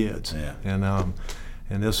raise the kids. Yeah.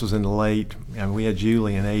 And this was in the late. I mean, we had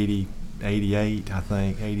Julie in 88, I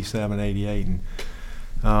think, 87, 88,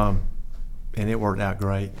 and it worked out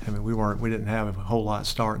great. I mean, we didn't have a whole lot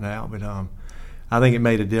starting out, but I think it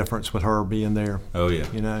made a difference with her being there. Oh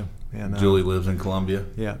yeah. And Julie lives in Columbia.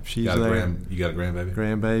 Yeah, she's there. You got a grandbaby?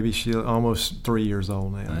 Grandbaby. She's almost 3 years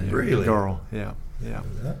old now. Nice. Yeah, Really? Girl. Yeah.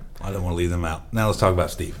 I don't want to leave them out. Now let's talk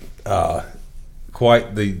about Steve. Turned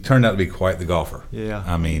out to be quite the golfer. Yeah.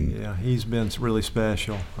 I mean, yeah, he's been really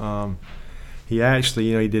special. He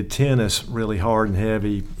actually, he did tennis really hard and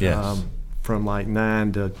heavy. Yes. From like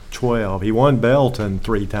 9 to 12. He won Belton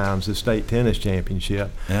 3 times, the state tennis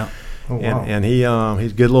championship. Yeah. Oh, wow. And he's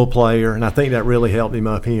a good little player, and I think that really helped him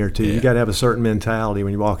up here too. Yeah. You got to have a certain mentality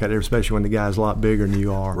when you walk out there, especially when the guy's a lot bigger than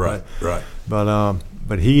you are. Right.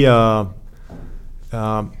 But he I'd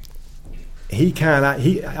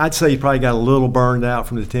say he probably got a little burned out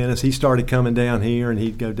from the tennis. He started coming down here, and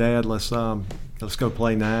he'd go, "Dad, let's go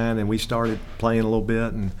play 9," and we started playing a little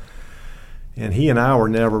bit, and he and I were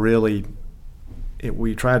never really.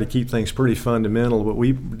 We tried to keep things pretty fundamental, but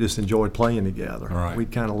we just enjoyed playing together. Right. We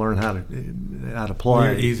kind of learned how to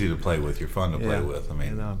play. You're easy to play with. You're fun to play with. I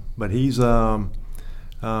mean, but he's one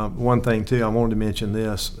thing too. I wanted to mention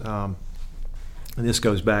this, and this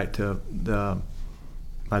goes back to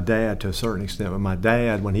my dad to a certain extent. But my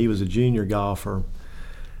dad, when he was a junior golfer,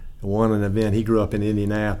 won an event. He grew up in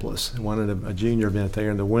Indianapolis, won a junior event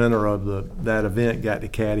there, and the winner of that event got to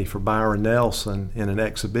caddy for Byron Nelson in an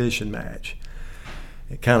exhibition match.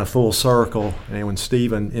 It kind of full circle, and when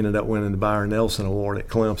Stephen ended up winning the Byron Nelson Award at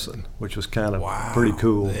Clemson, which was kind of pretty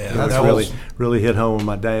cool. Yeah, it was really hit home with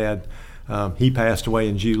my dad. He passed away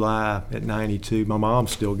in July at 92. My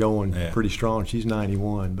mom's still going pretty strong. She's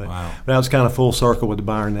 91. But that was kind of full circle with the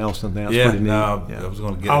Byron Nelson thing. That's pretty neat. I was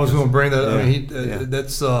going to bring that. I mean,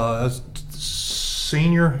 that's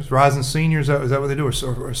senior, rising senior. Is that what they do?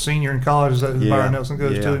 Or senior in college? Is that Byron Nelson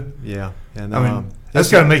goes to? Yeah. And I mean, that's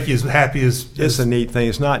got to make you as happy as. It's a neat thing.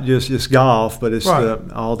 It's not just golf, but it's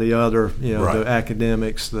all the other, the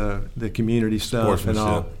academics, the community stuff, and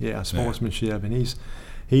all. Yeah, sportsmanship, and he's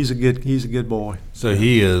a good boy. So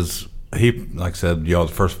he like I said, y'all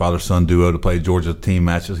the first father-son duo to play Georgia team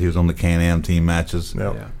matches. He was on the Can-Am team matches.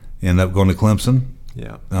 Yep. Yeah. Ended up going to Clemson.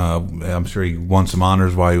 Yeah. I'm sure he won some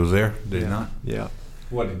honors while he was there. Did he not? Yeah.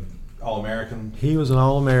 What, All-American? He was an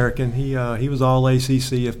All-American. He was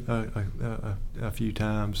All-ACC a few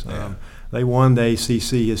times. Yeah. They won the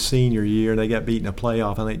ACC his senior year. They got beat in a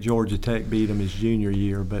playoff. I think Georgia Tech beat him his junior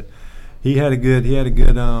year. But he had a good career.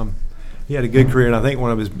 And I think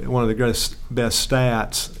one of the best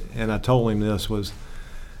stats. And I told him this was,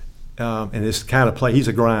 and this kind of play. He's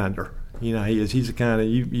a grinder. He's a kind of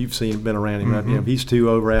you've seen been around him. Mm-hmm. If he's 2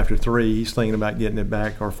 over after 3, he's thinking about getting it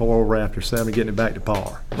back, or 4 over after 7, getting it back to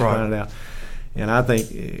par. Right. It out. And I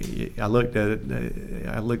think I looked at it.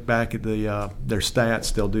 I looked back at their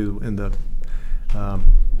stats they'll do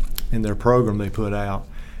in their program they put out.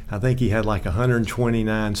 I think he had like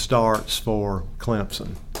 129 starts for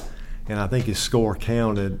Clemson. And I think his score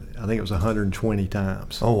counted, I think it was 120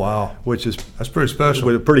 times. Oh, wow. That's pretty special.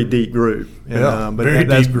 With a pretty deep group. And, but very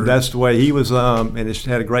deep group. That's the way he was, and it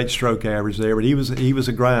had a great stroke average there. But he was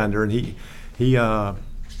a grinder, and he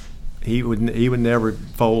would never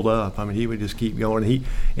fold up. I mean, he would just keep going. He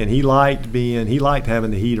liked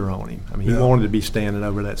having the heater on him. I mean, he wanted to be standing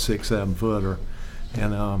over that 6-7 footer.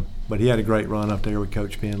 And but he had a great run up there with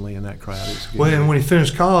Coach Penley and that crowd. Well, and when he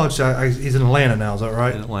finished college, he's in Atlanta now. Is that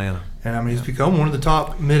right? In Atlanta. And I mean, he's become one of the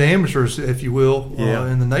top mid-amateurs, if you will,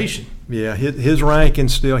 in the nation. Yeah, his ranking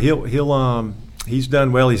still. He's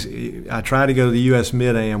done well. I try to go to the U.S.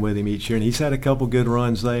 Mid-Am with him each year, and he's had a couple good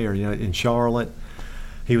runs there. In Charlotte,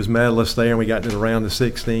 he was medalist there, and we got to the round of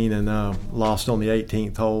 16 and lost on the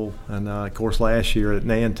 18th hole. And of course, last year at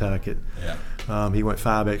Nantucket, he went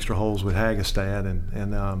 5 extra holes with Hagestad,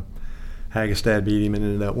 and Hagestad beat him and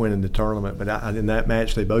ended up winning the tournament. But in that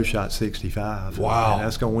match, they both shot 65. Wow. And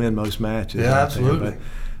that's going to win most matches. Yeah, absolutely.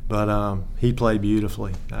 But he played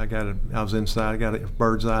beautifully. I was inside. I got a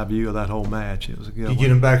bird's eye view of that whole match. It was a good one. You get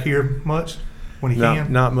him back here much when he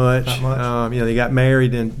can? Not much. Not much. They got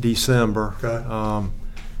married in December. Okay.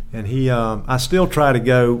 And I still try to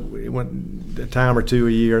go a time or two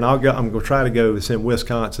a year, and I'm going to try to go. It's in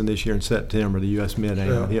Wisconsin this year in September, the U.S.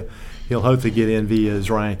 Mid-Am. Yeah. He'll hopefully get in via his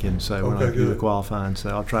ranking, so when I do the good. qualifying, so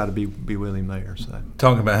I'll try to be with him there. So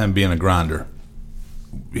Talking about him being a grinder,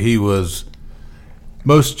 he was.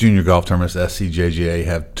 Most junior golf tournaments, SCJGA,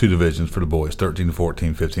 have two divisions for the boys, 13 to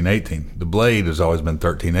 14, 15 18. The Blade has always been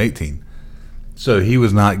 13 18. So he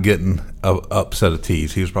was not getting a upset of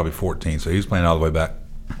tees. He was probably 14, so he was playing all the way back.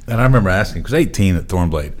 And I remember asking, because 18 at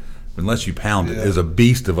Thornblade, unless you pound it, is a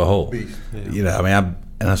beast of a hole. You know, I mean,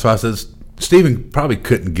 and so I said, Stephen probably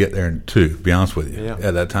couldn't get there in two, to be honest with you,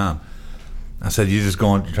 at that time. I said, you're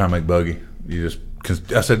trying to make bogey.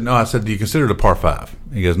 I said, no. I said, do you consider it a par 5?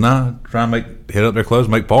 He goes, no, try and hit up their close,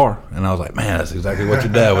 make par. And I was like, man, that's exactly what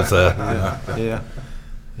your dad would say. Yeah.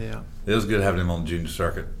 It was good having him on the junior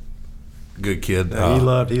circuit. Good kid. He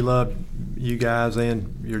loved you guys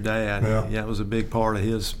and your dad. Yeah, it was a big part of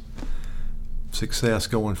his success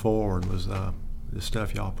going forward was the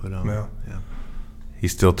stuff y'all put on. Yeah. He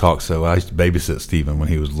still talks. So I used to babysit Stephen when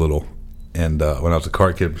he was little, and when I was a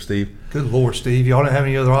cart kid for Steve. Good Lord, Steve! Y'all didn't have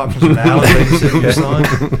any other options than Alan babysitting your son.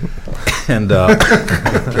 And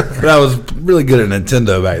but I was really good at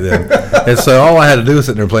Nintendo back then, and so all I had to do was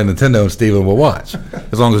sit there and play Nintendo, and Stephen would watch,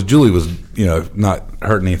 as long as Julie was, not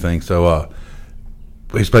hurting anything. So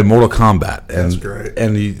we used to play Mortal Kombat, and that's great.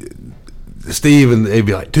 And Steve and they'd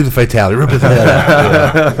be like, "Do the fatality, rip his head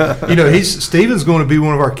out." Stephen's going to be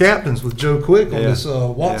one of our captains with Joe Quick on this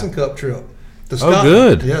Watson Cup trip. Oh,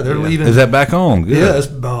 good. Yeah, they're leaving. Is that back on? Good. Yeah,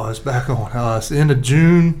 it's back on. It's the end of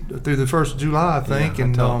June through the 1st of July, I think. I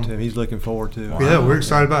talked to him. He's looking forward to it. Yeah, we're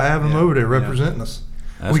excited about having him over there representing us.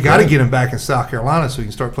 We got to get him back in South Carolina so he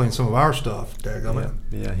can start playing some of our stuff.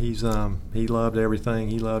 Yeah, he's he loved everything.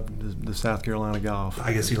 He loved the South Carolina golf.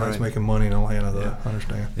 I guess he likes making money in Atlanta, though. I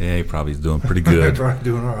understand. Yeah, he probably is doing pretty good. Probably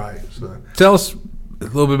doing all right. So. Tell us a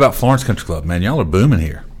little bit about Florence Country Club, man. Y'all are booming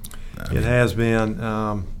here. It has been.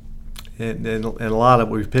 And a lot of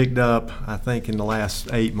we've picked up, I think, in the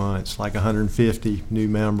last 8 months, like 150 new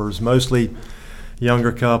members, mostly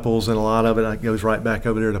younger couples, and a lot of it goes right back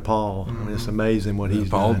over there to Paul. I mean, it's amazing what he's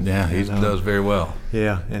done. Yeah, he does very well.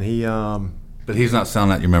 Yeah, and he. But he's not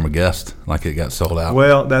selling out your member guest like it got sold out.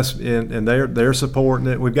 Well, that's and they're supporting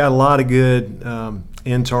it. We've got a lot of good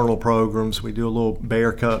internal programs. We do a little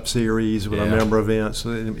Bear Cup series with our member events.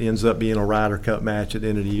 So it ends up being a Ryder Cup match at the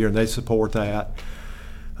end of the year, and they support that.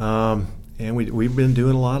 And we've been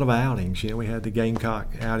doing a lot of outings. We had the Gamecock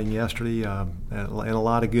outing yesterday, and a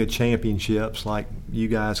lot of good championships, like you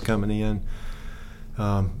guys coming in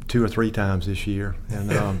 2 or 3 times this year.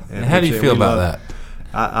 And how do you feel about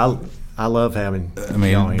that? I love having. I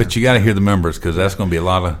mean, but you got to hear the members because that's going to be a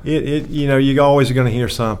lot of. You always are going to hear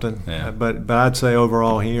something. Yeah. But I'd say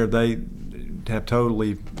overall here they have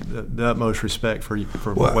totally the utmost respect for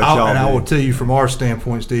what y'all do. And I will tell you from our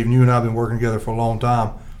standpoint, Steve, and you and I have been working together for a long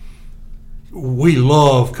time. We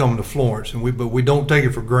love coming to Florence, but we don't take it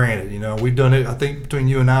for granted. We've done it. I think between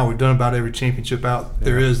you and I, we've done about every championship out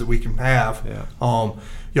there is that we can have. Yeah.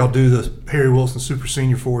 Y'all do the Harry Wilson Super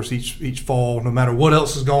Senior for us each fall. No matter what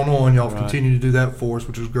else is going on, y'all continue to do that for us,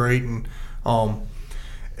 which was great. And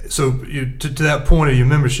so to that point of your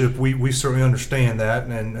membership, we certainly understand that.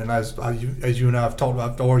 And as you and I have talked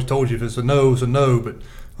about, I've always told you if it's a no, it's a no. But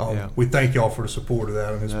we thank y'all for the support of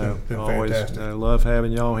that, and it's been fantastic. I love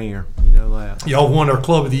having y'all here. You know that. Y'all won our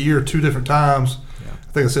Club of the Year 2 different times. Yeah.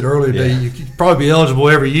 I think I said earlier today you could probably be eligible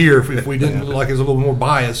every year if we didn't look like it was a little more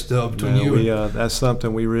biased between you. That's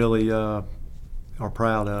something we really are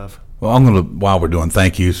proud of. Well, I'm going to, while we're doing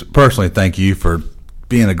thank yous, personally thank you for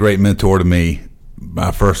being a great mentor to me.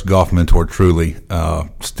 My first golf mentor, truly.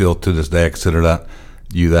 Still to this day, I consider that.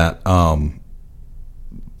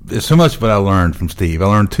 There's so much what I learned from Steve. I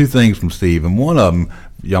learned 2 things from Steve, and one of them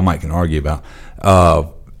y'all might can argue about.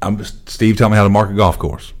 Steve taught me how to mark a golf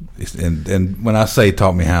course, and when I say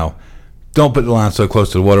taught me how, don't put the line so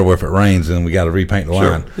close to the water where if it rains, then we got to repaint the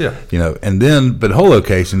line. Yeah. And then, but whole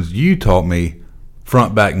locations, you taught me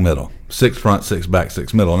front, back, middle, 6 front, 6 back,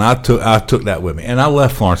 6 middle, and I took that with me. And I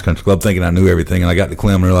left Florence Country Club thinking I knew everything, and I got to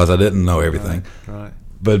Clem and realized I didn't know everything. Right.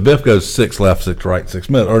 But Biff goes 6 left, 6 right, 6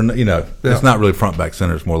 middle, or it's not really front, back,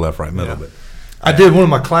 center. It's more left, right, middle. Yeah. But I did one of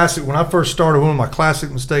my classic when I first started. One of my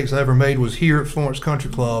classic mistakes I ever made was here at Florence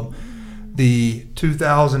Country Club, the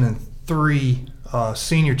 2003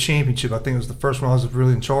 senior championship. I think it was the first one I was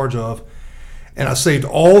really in charge of, and I saved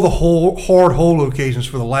all the hard hole locations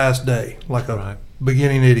for the last day, like a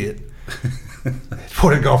beginning idiot.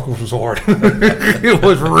 Boy, that golf course was hard. It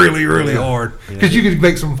was really, really hard because you could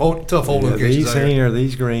make some tough hole locations.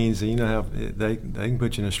 These greens, you know, how they can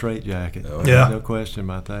put you in a straitjacket. No question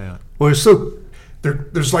about that. Well,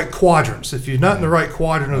 there's like quadrants. If you're not in the right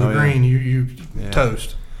quadrant of the green, you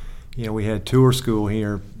toast. Yeah, we had tour school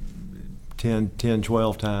here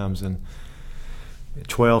 12 times, and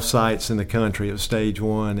 12 sites in the country. It was stage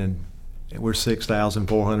 1, and we're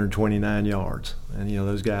 6,429 yards. And, you know,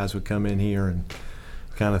 those guys would come in here and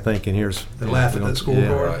kind of thinking, they laugh at that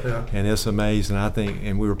scorecard. Yeah. And it's amazing. I think,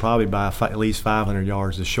 and we were probably by at least 500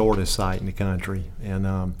 yards the shortest site in the country.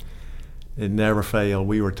 And it never failed.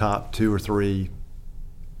 We were top 2 or 3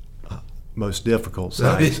 most difficult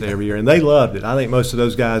sites every year, and they loved it. I think most of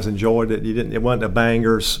those guys enjoyed it. It wasn't a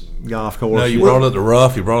bangers golf course. No, you brought it the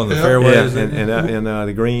rough, you brought it the fairways, and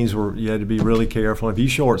the greens you had to be really careful. If you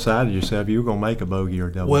short-sighted yourself, you were going to make a bogey or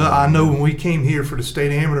a double. Well, I know when we came here for the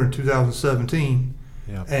state amateur in 2017,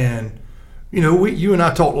 and you know, you and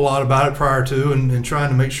I talked a lot about it prior to, and trying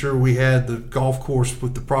to make sure we had the golf course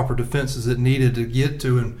with the proper defenses it needed to get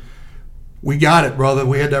to, and we got it, brother.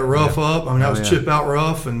 We had that rough up. I mean, that was chip out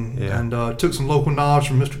rough, and took some local knowledge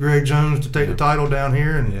from Mr. Greg Jones to take the title down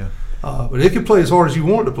here. And but it could play as hard as you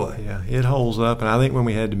want it to play. Yeah, it holds up. And I think when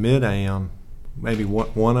we had the mid-am, maybe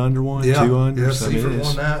one under one, 2 under. Yeah, Seaford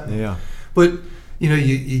won that. Yeah. But, you know,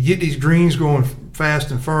 you get these greens going fast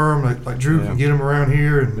and firm, like Drew can get them around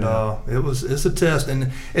here, and it's a test.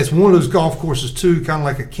 And it's one of those golf courses, too, kind of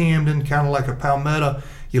like a Camden, kind of like a Palmetto.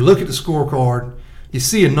 You look at the scorecard, you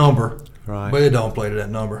see a number. Right. But it don't play to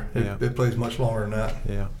that number. It plays much longer than that.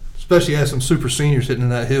 Yeah. Especially as some super seniors hitting in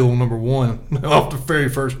that hill, number 1, off the very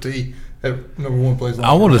first tee. Number 1 plays longer.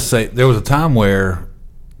 I want to say there was a time where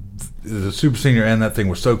the super senior and that thing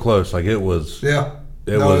were so close. Like it was. Yeah.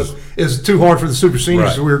 It was too hard for the super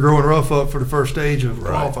seniors, so we were growing rough up for the first stage of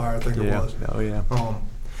qualifier, I think it was. Oh, yeah. Well,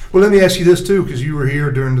 let me ask you this, too, because you were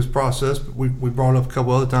here during this process. But we brought it up a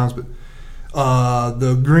couple other times, but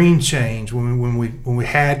the green change when we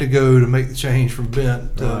had to go to make the change from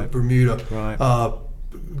Bent to Bermuda. Right.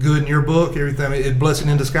 Good in your book, everything. It blessing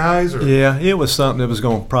in disguise, or it was something that was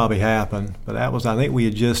going to probably happen. But I think we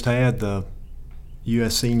had just had the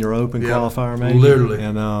U.S. Senior Open qualifier, maybe. Literally,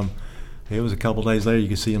 and it was a couple days later. You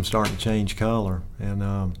could see them starting to change color,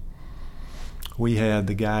 and we had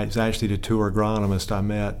the guy. It's actually the tour agronomist I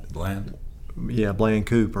met. Bland. Yeah, Bland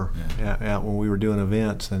Cooper. Out when we were doing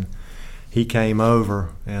events, and he came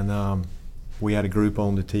over, and we had a group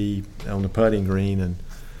on the tee on the putting green, and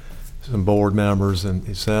some board members and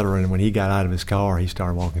et cetera. And when he got out of his car, he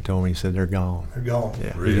started walking to me. He said, "They're gone." They're gone.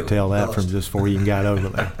 Yeah, really? You could tell that from just before he even got over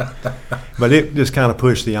there. But it just kind of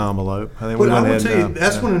pushed the envelope. I think but I will tell you,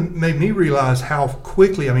 that's when it made me realize how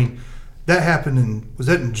quickly. I mean, that happened was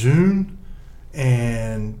that in June,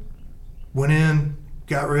 and went in,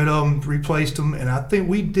 got rid of them, replaced them, and I think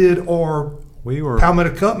we did our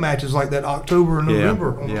Palmetto Cup matches like that October and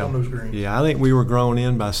November on those greens. Yeah, I think we were grown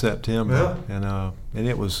in by September, and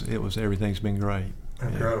it was everything's been great.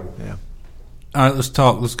 Incredible. Yeah. All right, let's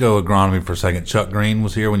go agronomy for a second. Chuck Green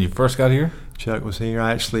was here when you first got here? Chuck was here.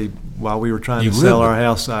 Actually, while we were trying to sell our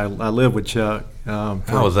house, I lived with Chuck. How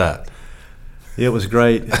was that? It was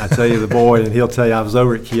great. I tell you, the boy, and he'll tell you, I was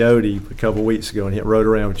over at Quixote a couple of weeks ago, and he rode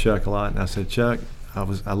around with Chuck a lot, and I said, "Chuck,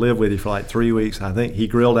 I lived with you for like 3 weeks. I think he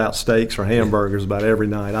grilled out steaks or hamburgers about every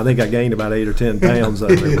night. I think I gained about 8 or 10 pounds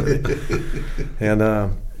over it."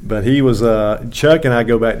 And but he was Chuck and I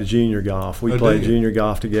go back to junior golf. We played junior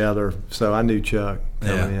golf together, so I knew Chuck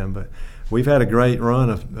coming in. But we've had a great run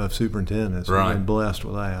of superintendents. Right. We've been blessed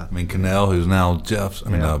with that. I mean, Cannell, who's now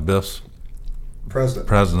Biff's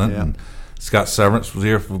president, and Scott Severance was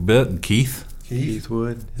here for a bit, and Keith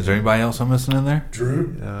Wood. Is there anybody else I'm missing in there?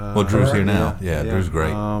 Drew. Well, Drew's here now. Yeah, Drew's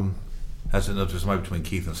great. I didn't know if there's somebody between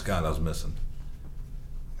Keith and Scott I was missing.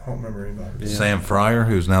 I don't remember anybody. Sam Fryer,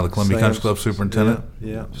 who's now the Columbia Country Club superintendent.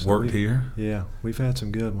 Yeah. So worked here. Yeah, we've had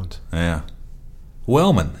some good ones. Yeah.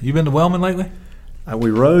 Wellman. You been to Wellman lately? We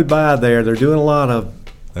rode by there. They're doing a lot of.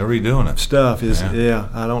 They're redoing it. Stuff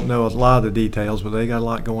I don't know a lot of the details, but they got a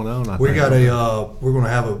lot going on. I think. We're going to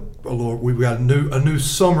have we've got a new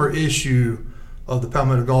summer issue of the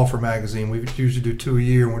Palmetto Golfer magazine. We usually do 2 a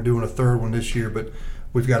year, and we're doing a third one this year. But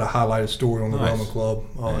we've got a highlighted story on the Wellman Club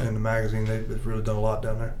in the magazine. They've really done a lot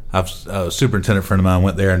down there. A superintendent friend of mine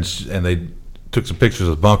went there, and they took some pictures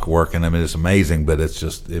of bunker work, and I mean it's amazing, but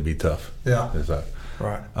it'd be tough. Yeah,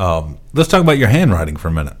 right. Let's talk about your handwriting for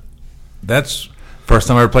a minute. That's first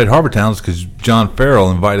time I ever played Harbortown because John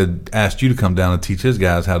Farrell asked you to come down and teach his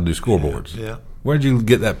guys how to do scoreboards. Yeah. Where did you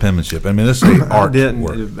get that penmanship? I mean, this is art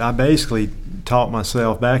work. I basically taught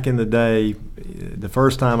myself back in the day. The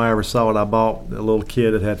first time I ever saw it, I bought a little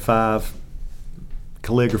kit that had 5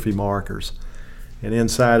 calligraphy markers, and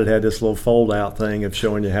inside it had this little fold-out thing of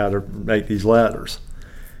showing you how to make these letters.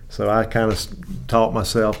 So I kind of taught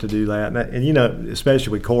myself to do that. And you know,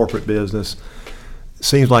 especially with corporate business, it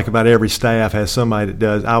seems like about every staff has somebody that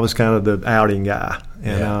does. I was kind of the outing guy,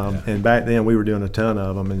 and back then we were doing a ton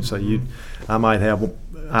of them. And so I might have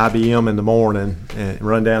IBM in the morning and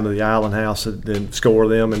run down to the Island House and then score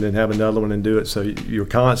them, and then have another one and do it. So you're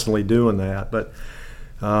constantly doing that. But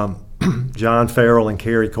John Farrell and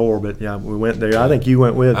Kerry Corbett, we went there. I think you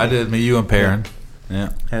went with me. I did. Me, you, and Perrin.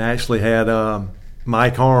 Yeah. And actually had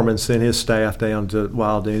Mike Harmon sent his staff down to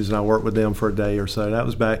Wild Dunes, and I worked with them for a day or so. That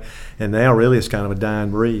was back, and now really it's kind of a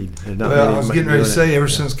dying breed. Well, I was getting ready to say, ever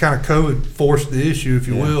since kind of COVID forced the issue, if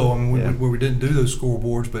you will, I mean, where we didn't do those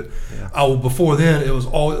scoreboards, but before then it was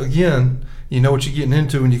all, again, you know what you're getting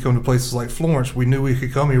into when you come to places like Florence. We knew we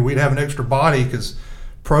could come here. We'd have an extra body because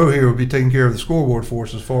Pro here would be taking care of the scoreboard for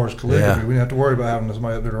us as far as calligraphy. We didn't have to worry about having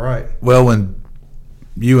somebody up there to write. Well, when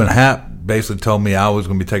you and Hap basically told me I was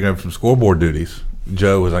going to be taking over some scoreboard duties,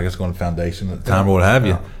 Joe was, I guess, going to foundation at the time or what have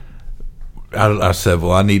you. I said,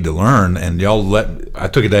 well, I need to learn, and I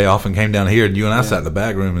took a day off and came down here, and you and I sat in the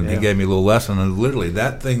back room, and he gave me a little lesson, and literally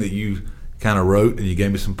that thing that you kind of wrote and you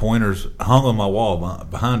gave me some pointers hung on my wall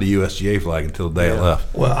behind the USGA flag until the day I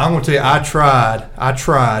left. Well, I'm going to tell you, I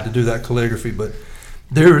tried to do that calligraphy, but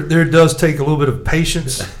there does take a little bit of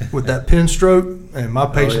patience with that pen stroke, and my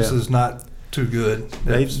patience is not too good.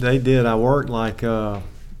 They did. I worked like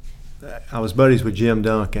I was buddies with Jim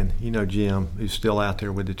Duncan. You know Jim, who's still out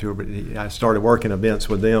there with the tour. But I started working events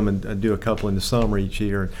with them and do a couple in the summer each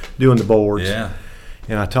year, doing the boards. Yeah.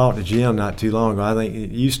 And I talked to Jim not too long ago. I think it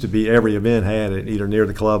used to be every event had it, either near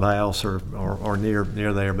the clubhouse or near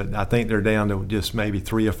there. But I think they're down to just maybe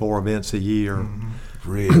 3 or 4 events a year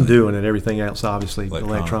really? Doing it. Everything else, obviously,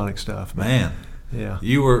 electronic stuff. Man. Yeah.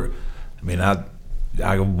 You were, I mean, I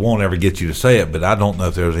won't ever get you to say it, but I don't know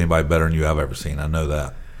if there's anybody better than you I've ever seen. I know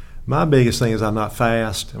that. My biggest thing is I'm not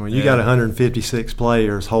fast. I mean, you got 156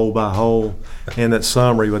 players, hole by hole, and that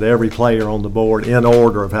summary with every player on the board in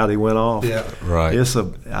order of how they went off. Yeah, right. It's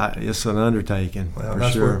an undertaking. Well, for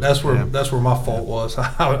sure. That's where my fault was.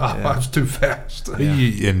 I was too fast.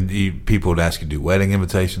 People would ask you to do wedding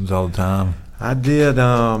invitations all the time. I did.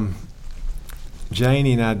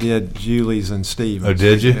 Janie and I did Julie's and Stevens. Oh,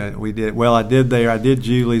 did you? We did. Well, I did there. I did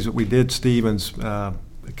Julie's. We did Stevens.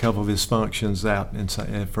 A couple of his functions out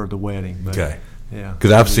for the wedding. But, okay. Yeah.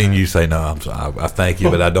 Because I've seen you say, no, I thank you,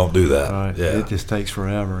 but I don't do that. Right. Yeah. It just takes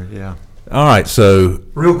forever. Yeah. All right. So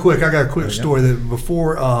real quick, I got a quick story that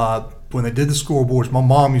before when they did the scoreboards, my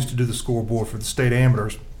mom used to do the scoreboard for the state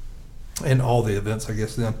amateurs and all the events, I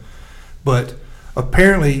guess then. But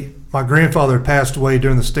apparently, my grandfather had passed away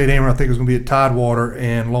during the state amateur. I think it was going to be at Tidewater.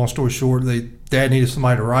 And long story short, Dad needed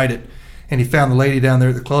somebody to write it. And he found the lady down there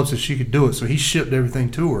at the club, said she could do it. So he shipped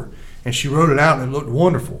everything to her. And she wrote it out, and it looked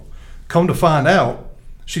wonderful. Come to find out,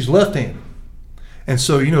 she's left-handed. And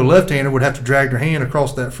so, left-hander would have to drag her hand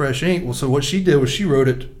across that fresh ink. Well, so what she did was she wrote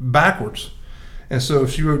it backwards. And so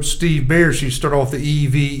if she wrote Steve Bear, she'd start off the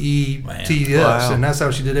EVETS. Wow. And that's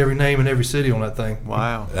how she did every name in every city on that thing.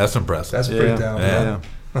 Wow. That's impressive. That's pretty talented.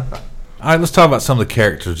 Yeah. All right, let's talk about some of the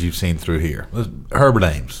characters you've seen through here. Herbert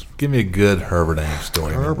Ames. Give me a good Herbert Ames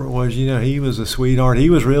story. Herbert was, he was a sweetheart.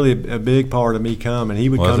 He was really a big part of me coming. He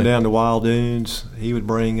would come down to Wild Dunes. He would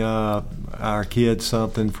bring our kids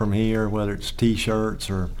something from here, whether it's T-shirts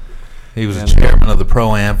or. He was a chairman of the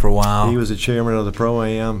Pro-Am for a while. He was a chairman of the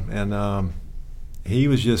Pro-Am, and he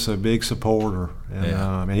was just a big supporter.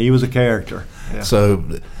 And he was a character. Yeah. So.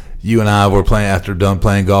 You and I were after done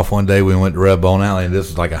playing golf one day. We went to Red Bone Alley, and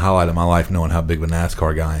this is like a highlight of my life, knowing how big of a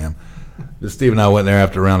NASCAR guy I am. Steve and I went there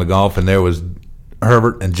after a round of golf, and there was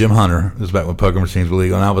Herbert and Jim Hunter. This was back when poker machines were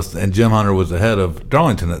legal, and Jim Hunter was the head of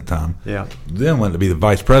Darlington at the time. Yeah. Then went to be the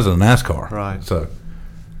vice president of NASCAR. Right. So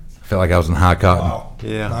I felt like I was in high cotton. Wow.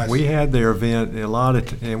 Yeah. Nice. We We had their event a lot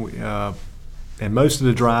of, and most of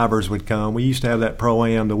the drivers would come. We used to have that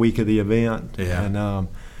Pro-Am the week of the event. Yeah.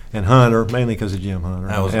 And Hunter, mainly because of Jim Hunter.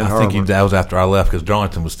 I think that was after I left because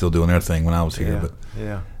Darlington was still doing their thing when I was here.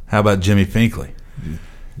 Yeah. How about Jimmy Finkley?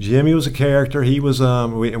 Jimmy was a character. He was.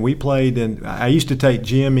 We played, and I used to take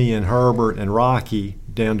Jimmy and Herbert and Rocky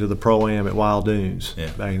down to the Pro-Am at Wild Dunes.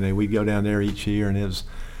 Yeah. Back in the day, we'd go down there each year, and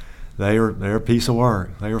they're a piece of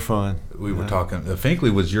work. They were fun. We were talking.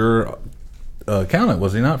 Finkley was your accountant,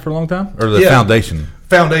 was he not, for a long time, or the foundation?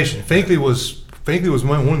 Foundation. Finkley was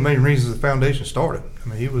one of the main reasons the foundation started. I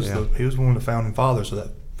mean, he was one of the founding fathers of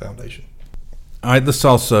that foundation. All right, let's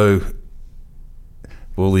also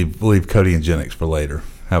We'll leave Cody and Jennings for later.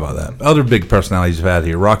 How about that? Other big personalities you've had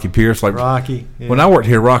here, Rocky Pierce. Rocky. Yeah. When I worked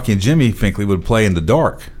here, Rocky and Jimmy Finkley would play in the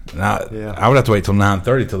dark. And I would have to wait till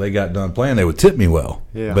 9:30 till they got done playing. They would tip me well.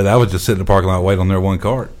 Yeah. But I would just sit in the parking lot waiting on their one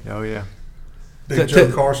cart. Oh, yeah. Big Joe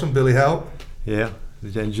Carson, Billy Haupt. Yeah.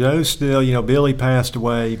 And Joe still, Billy passed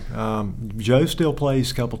away. Joe still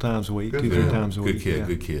plays a couple times a week, 2-3 times a week.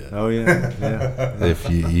 Good kid. Oh, yeah. Yeah. If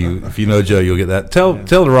you know Joe, you'll get that. Tell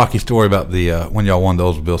the Rocky story about the when y'all won the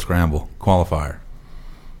Oldsmobile Scramble qualifier.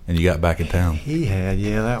 And you got back in town. He had,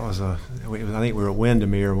 that was I think we were at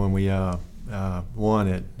Windermere when we won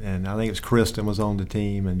it, and I think it was Kristen was on the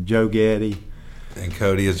team, and Joe Getty. And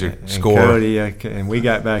Cody is your scorer. Cody, and we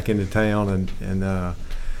got back into town, and of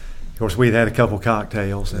course we'd had a couple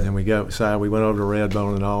cocktails, and then we went over to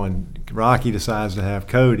Redbone and all, and Rocky decides to have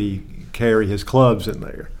Cody carry his clubs in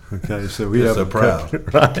there. Okay, so we have so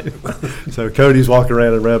proud, right? So Cody's walking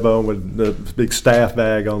around in Redbone with the big staff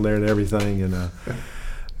bag on there and everything, and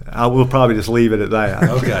I will probably just leave it at that.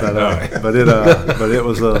 Okay, but it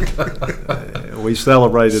was we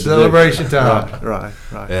celebrated celebration time. Right.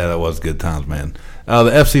 Yeah, that was good times, man. The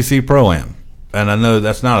FCC Pro-Am, and I know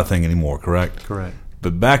that's not a thing anymore, correct? Correct.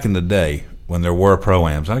 But back in the day when there were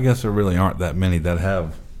Pro-Ams, I guess there really aren't that many that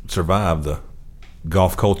have survived the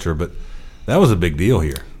golf culture, but that was a big deal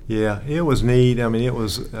here. Yeah, it was neat. I mean, it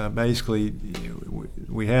was basically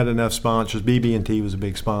we had enough sponsors. BB&T was a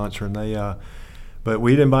big sponsor, and they. But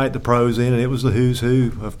we'd invite the pros in, and it was the who's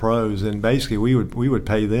who of pros. And basically, we would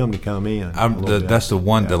pay them to come in. That's the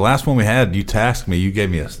one. Yeah. The last one we had, you tasked me. You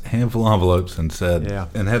gave me a handful of envelopes and said,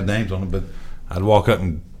 and had names on them. But I'd walk up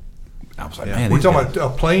and I was like, man, we're talking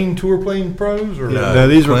about tour plane pros, or no,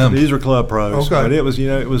 these were club pros. Okay. But it was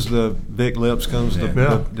it was the Vic Lipscombs,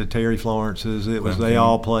 the Terry Florences. It was they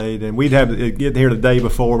all played, and we'd get here the day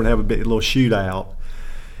before and have a little shootout.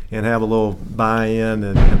 And have a little buy-in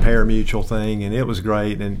and a pari-mutuel thing, and it was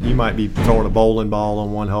great. And you might be throwing a bowling ball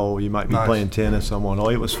on one hole, you might be playing tennis on one hole.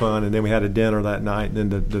 It was fun. And then we had a dinner that night,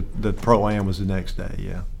 and then the Pro-Am was the next day.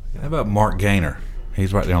 Yeah. How about Mark Gaynor?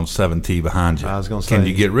 He's right there on 7T behind you. I was going to say, can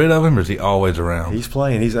you get rid of him, or is he always around? He's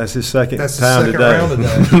playing. That's his second That's time the second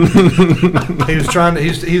round today. He was trying to.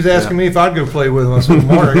 He was asking me if I'd go play with him. I said,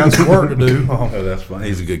 Mark, I got some work to do. Oh, that's funny.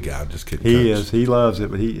 He's a good guy. I'm just kidding. He is. He loves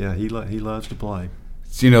it, but he loves to play.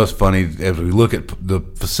 So, it's funny, as we look at the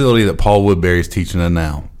facility that Paul Woodbury is teaching in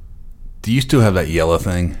now, do you still have that yellow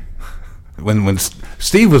thing? When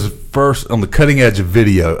Steve was first on the cutting edge of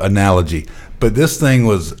video analogy, but this thing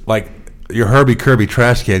was like your Herbie Kirby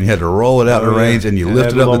trash can. You had to roll it out the range, and you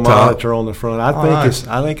lift it up the top. Monitor on the front.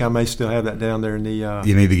 I think I may still have that down there in the.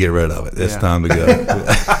 You need to get rid of it. It's time to go.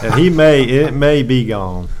 And it may be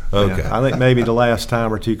gone. Okay. I think maybe the last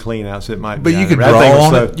time or two cleanouts it might be. But you could draw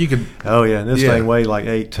on it. You could. Oh yeah, and this thing weighed like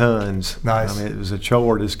 8 tons. Nice. I mean, it was a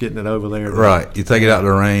chore just getting it over there. Right. You take it out to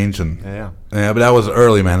the range and. Yeah. Yeah, but that was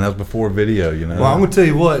early, man. That was before video, Well, I'm going to tell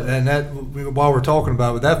you what, and that while we're talking about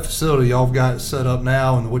it, with that facility y'all have got set up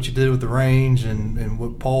now, and what you did with the range, and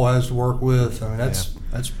what Paul has to work with, I mean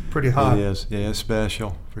that's pretty hot. It is. Yeah, it's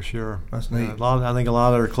special for sure. That's neat. I think a lot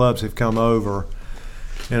of other clubs have come over.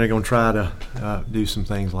 And they're going to try to do some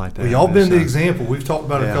things like that. Well, y'all been the example. We've talked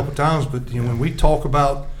about it a couple of times, but when we talk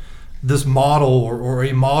about this model or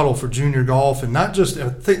a model for junior golf, and not just, I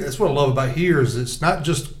think that's what I love about here is it's not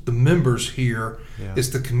just the members here, it's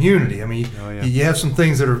the community. I mean, you have some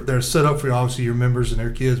things that are set up for obviously your members and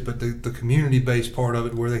their kids, but the community-based part of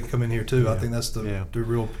it where they can come in here too, I think that's the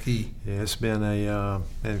real key. Yeah, it's been and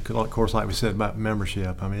of course, like we said about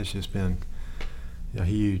membership, I mean, it's just been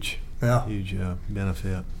huge. Yeah. Huge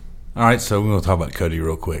benefit. All right, so we're going to talk about Cody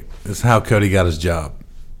real quick. This is how Cody got his job.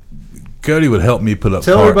 Cody would help me put up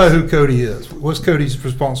Tell carts. everybody who Cody is. What's Cody's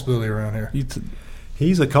responsibility around here?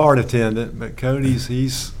 He's a card attendant, but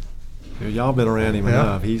he's y'all been around him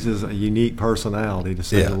enough. He's a unique personality, to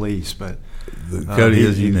say the least. But Cody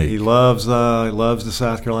is unique. He loves the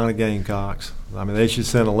South Carolina Gamecocks. I mean, they should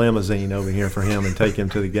send a limousine over here for him and take him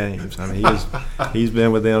to the games. I mean, he's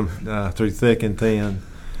been with them through thick and thin.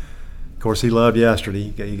 Of course, he loved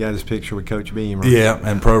yesterday. He got his picture with Coach Beamer. Yeah,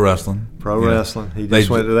 and pro wrestling. Wrestling. He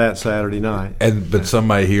just went to that Saturday night. But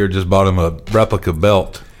somebody here just bought him a replica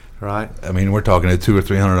belt. Right. I mean, we're talking a $200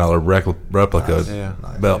 or $300 replica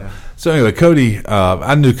belt. Yeah. So anyway, Cody,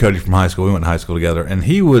 I knew Cody from high school. We went to high school together, and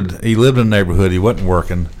he lived in the neighborhood. He wasn't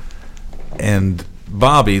working, and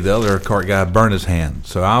Bobby, the other cart guy, burned his hand.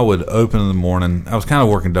 So I would open in the morning. I was kind of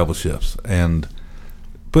working double shifts, and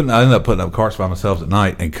I ended up putting up carts by myself at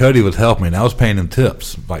night, and Cody was helping me, and I was paying him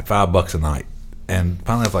tips, like $5 a night. And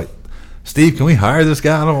finally I was like, Steve, can we hire this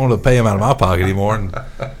guy? I don't want to pay him out of my pocket anymore. And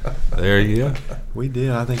there you go. We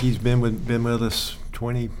did. I think he's been with us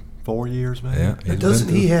 24 years, maybe. Yeah. Doesn't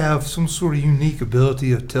he have some sort of unique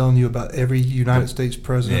ability of telling you about every United States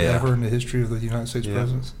president ever in the history of the United States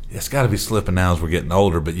presidents? It's got to be slipping now as we're getting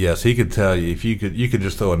older, but yes, he could tell you, if you could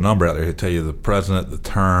just throw a number out there, he'd tell you the president, the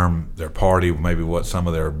term, their party, maybe what some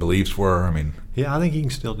of their beliefs were. I mean, yeah, I think he can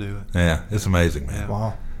still do it. Yeah, it's amazing, man.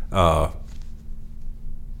 Wow.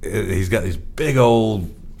 He's got these big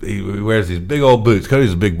old. He wears these big old boots.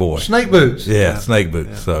 Cody's a big boy. Snake boots. Yeah, snake boots.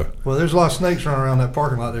 Yeah. So. Well, there's a lot of snakes running around that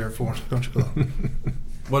parking lot there at Florence Country Club.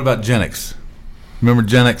 What about Jennings? Remember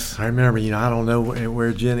Jennings? I remember. I don't know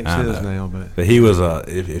where Jennings is now, but he was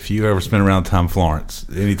if you ever spent around time Florence,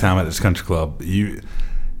 anytime at this country club, he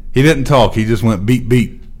didn't talk. He just went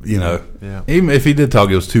beat. Yeah. Even if he did talk,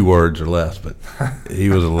 it was 2 words or less. But he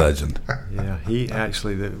was a legend. Yeah. He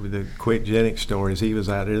actually the quick Jennings stories. He was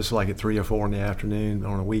out there. This was like at 3 or 4 in the afternoon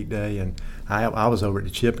on a weekday, and I was over at the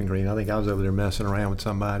chipping green. I think I was over there messing around with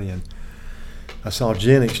somebody, and I saw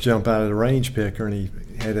Jennings jump out of the range picker, and he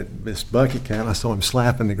had this bucket count. I saw him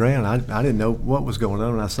slapping the ground. I didn't know what was going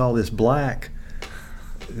on, and I saw this black,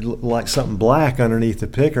 like something black underneath the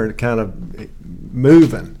picker, kind of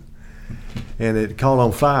moving. And it caught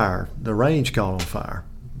on fire. The range caught on fire.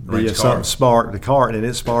 Something sparked the cart, and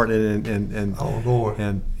it sparked it. And oh Lord!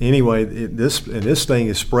 And anyway, this thing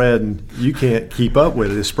is spreading. You can't keep up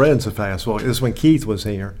with it. It's spreading so fast. Well, this is when Keith was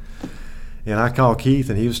here, and I called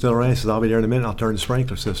Keith, and he was still around. He says, "I'll be there in a minute. I'll turn the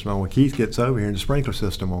sprinkler system on." When Keith gets over here, and the sprinkler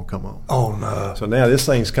system won't come on. Oh no! So now this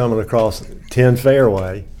thing's coming across 10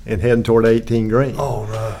 fairway and heading toward 18 green. Oh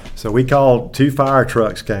no! So we called 2 fire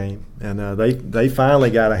trucks came. And they finally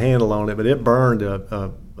got a handle on it, but it burned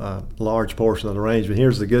a large portion of the range. But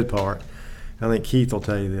here's the good part. I think Keith will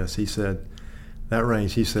tell you this. He said, that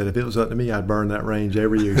range, he said, if it was up to me, I'd burn that range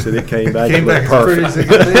every year. He said it came back perfect.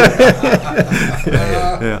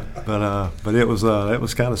 Yeah. But it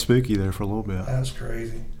was kind of spooky there for a little bit. That's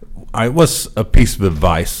crazy. All right, what's a piece of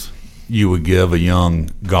advice you would give a young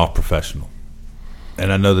golf professional?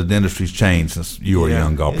 And I know that the industry's changed since you were a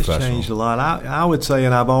young golf professional. It's changed a lot. I would say,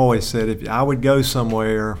 and I've always said, if I would go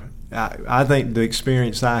somewhere, I think the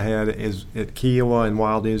experience I had is at Kiowa and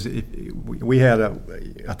Wild Dunes. We had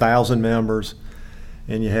 1,000 members,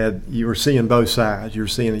 and you were seeing both sides.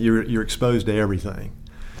 You're exposed to everything.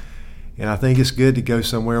 And I think it's good to go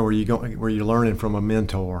somewhere where you're learning from a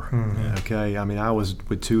mentor. Mm-hmm. Okay, I mean, I was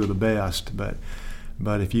with 2 of the best, but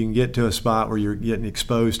if you can get to a spot where you're getting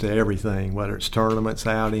exposed to everything, whether it's tournaments,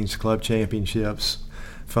 outings, club championships,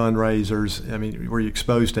 fundraisers, I mean, where you're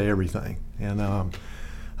exposed to everything, and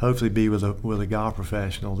hopefully be with a golf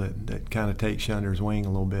professional that kind of takes you under his wing a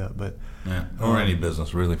little bit. But or any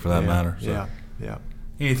business really, for that matter. So. Yeah.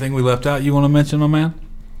 Anything we left out you want to mention, my man?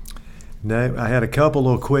 No, I had a couple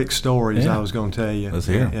little quick stories I was going to tell you. Let's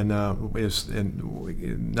hear. And it's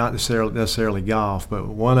not necessarily golf, but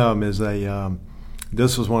one of them is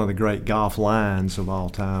this was one of the great golf lines of all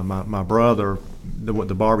time. My brother,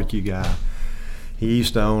 the barbecue guy, he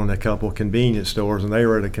used to own a couple of convenience stores, and they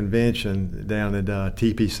were at a convention down at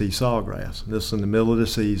TPC Sawgrass. This was in the middle of the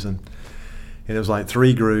season, and it was like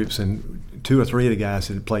 3 groups, and 2 or 3 of the guys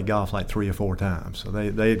had played golf like 3 or 4 times. So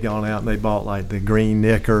they had gone out and they bought like the green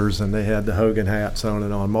knickers, and they had the Hogan hats on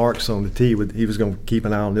and on. Mark's on the tee. He was going to keep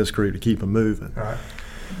an eye on this group to keep them moving. All right.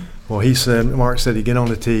 Well, Mark said he'd get on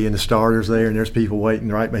the tee, and the starter's there, and there's people waiting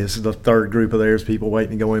right behind. This is the 3rd group of theirs, people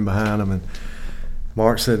waiting to go in behind them. And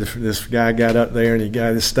Mark said this guy got up there, and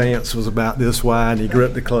his stance was about this wide, and he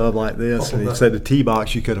gripped the club like this. And he said the tee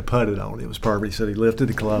box you could have putted on. It was perfect. He said he lifted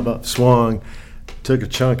the club up, swung, took a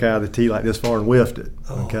chunk out of the tee like this far and whiffed it.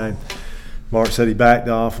 Okay. Mark said he backed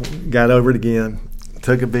off, got over it again,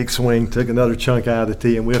 took a big swing, took another chunk out of the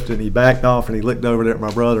tee and whiffed it. And he backed off, and he looked over there at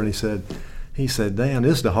my brother, and he said, "Damn,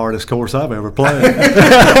 this is the hardest course I've ever played."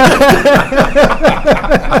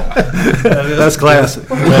 That's classic.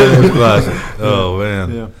 That is classic. Oh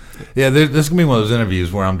man. Yeah. This can be one of those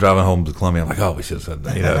interviews where I'm driving home to Columbia. I'm like, oh, we should have said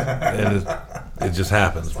that. And it just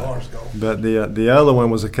happens. But the other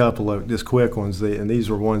one was a couple of just quick ones, and these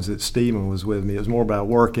were ones that Stephen was with me. It was more about a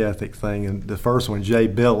work ethic thing. And the first one, Jay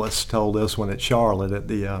Billis told this one at Charlotte at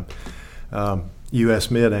the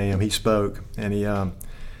U.S. Mid-Am. He spoke, and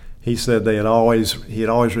he said he had always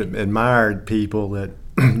admired people that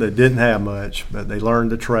that didn't have much, but they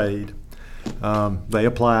learned the trade. They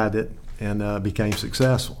applied it and became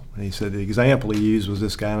successful. And he said the example he used was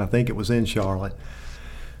this guy, and I think it was in Charlotte.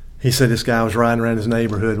 He said this guy was riding around his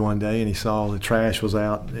neighborhood one day, and he saw the trash was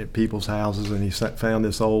out at people's houses, and he found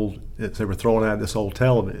they were throwing out this old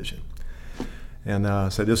television. And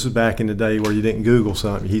said this was back in the day where you didn't Google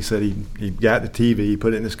something. He said he got the TV, he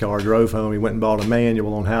put it in his car, drove home, he went and bought a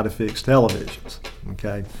manual on how to fix televisions.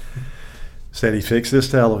 Okay. Said he fixed this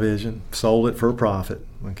television, sold it for a profit,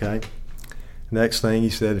 okay? Next thing, he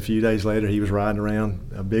said a few days later he was riding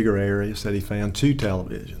around a bigger area, said he found 2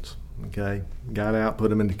 televisions, okay? Got out, put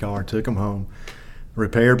them in the car, took them home,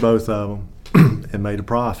 repaired both of them, and made a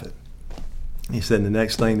profit. He said the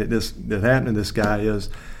next thing that happened to this guy is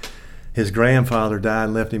his grandfather died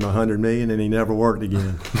and left him $100 million, and he never worked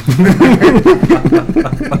again.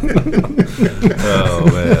 Oh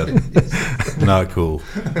man, not cool.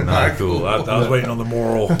 Not cool. I was waiting on the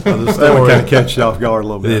moral of the story. That would kind of catch you off guard a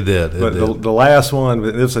little bit. It did. But the last one,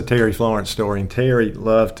 this is a Terry Florence story, and Terry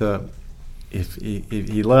loved to, if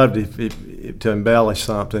he loved to embellish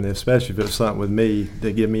something, especially if it was something with me,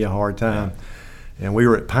 to give me a hard time. And we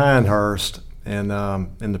were at Pinehurst and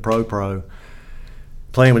in the Pro,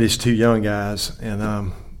 playing with these 2 young guys,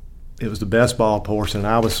 and it was the best ball portion. And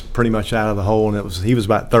I was pretty much out of the hole, and he was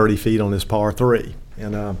about 30 feet on this par 3,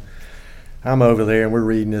 and I'm over there, and we're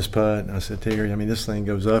reading this putt, and I said, Terry, I mean, this thing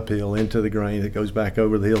goes uphill into the green, it goes back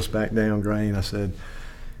over the hills, back down green. I said,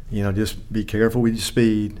 you know, just be careful with your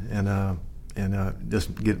speed, and just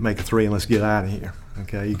make a 3 and let's get out of here.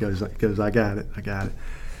 Okay, he goes, I got it.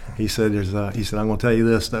 He said, I'm going to tell you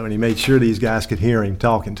this though, and he made sure these guys could hear him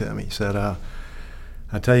talking to me. He said,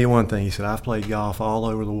 I tell you one thing. He said, I've played golf all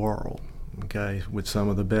over the world, okay, with some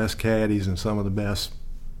of the best caddies and some of the best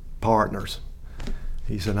partners.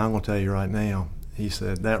 He said, I'm going to tell you right now. He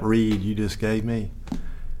said, that read you just gave me,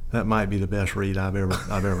 that might be the best read I've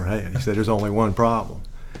ever had. He said, there's only one problem.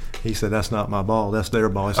 He said, that's not my ball, that's their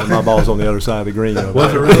ball. He said, my ball's on the other side of the green.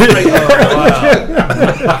 Was it really? Oh,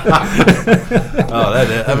 wow.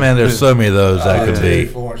 I mean, there's so many of those that could be.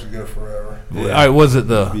 Florence would go forever. Yeah. All right, was it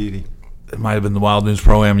the beauty? It might have been the Wild Dunes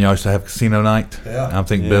Pro-Am. Y'all used to have casino night. Yeah. I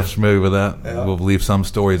think Biff's familiar with that. Yeah. We'll leave some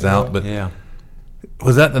stories out. But yeah,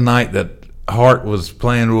 was that the night that Hart was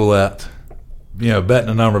playing roulette? You know, betting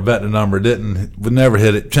a number, would never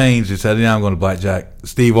hit it, changed. He said, I'm going to blackjack.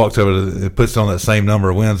 Steve walks over, puts on that same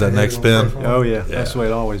number, wins that next spin. Oh, yeah. That's the way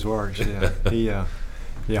it always works, yeah.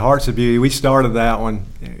 Hearts of Beauty, we started that one.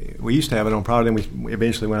 We used to have it on private, and we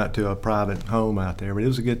eventually went out to a private home out there, but it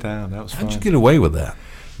was a good time. That was fun. How'd you get away with that?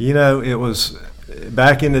 You know, it was,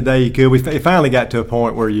 back in the day you could. It finally got to a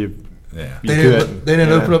point where you they didn't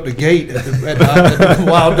open up the gate at the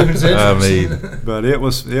Wild Dunes entrance. But it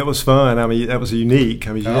was fun. I mean, that was unique.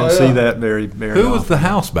 I mean, you didn't see that very Who often. was the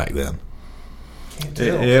house back then?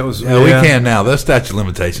 It was. Yeah, we can now. The statute of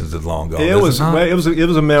limitations is long gone. It was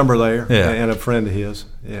a member there, yeah, and a friend of his.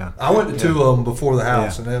 Yeah, I went to 2 of them before the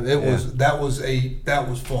house, and that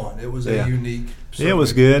was fun. It was a unique. It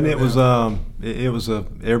was good. And it was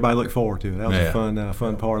everybody looked forward to it. That was a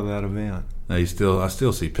fun part of that event. Now I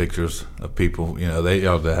still see pictures of people. You know, they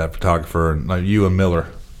have a photographer, and like you and Miller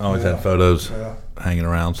always had photos hanging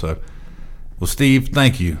around. So, well, Steve,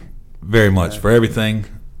 thank you very much for everything,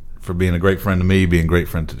 for being a great friend to me, being a great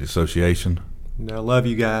friend to the association. I love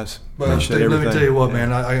you guys. Well, Steve, let me tell you what,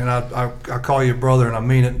 man. I call you a brother, and I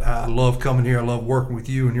mean it. I love coming here. I love working with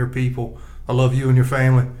you and your people. I love you and your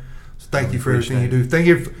family. So thank you for everything you do. Thank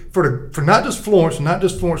you for not just Florence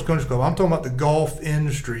Country Club. I'm talking about the golf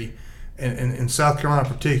industry. In South Carolina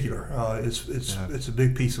in particular, it's a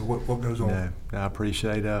big piece of what goes on. Yeah, I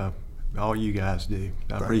appreciate all you guys do.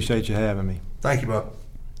 I appreciate you having me. Thank you, Bob.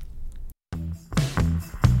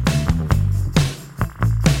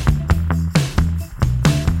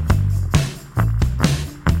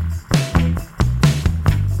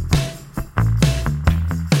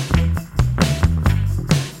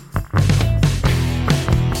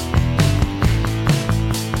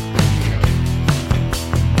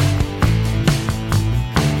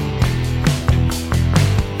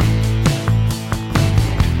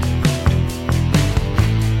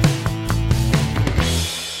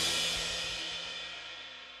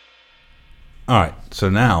 All right, so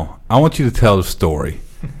now I want you to tell the story.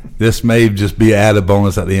 This may just be an added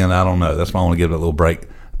bonus at the end. I don't know. That's why I want to give it a little break.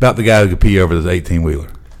 About the guy who could pee over this 18-wheeler.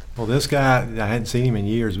 Well, this guy, I hadn't seen him in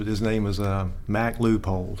years, but his name was Mac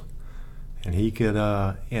Loopold. And he could,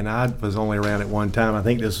 and I was only around at one time. I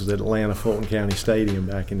think this was at Atlanta Fulton County Stadium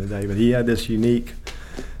back in the day. But he had this unique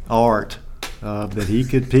art that he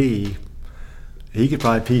could pee. He could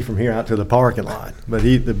probably pee from here out to the parking lot. But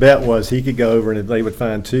the bet was he could go over and they would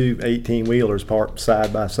find 2 18-wheelers parked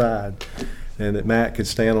side by side, and that Matt could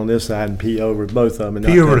stand on this side and pee over both of them. And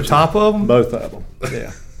pee over the top of them? Both of them,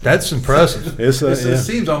 yeah. That's impressive. It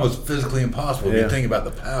seems almost physically impossible if you think about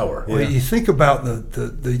the power. Well, you think about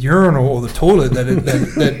the urinal or the toilet that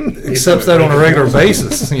accepts that on a regular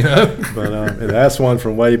basis, you know. But that's one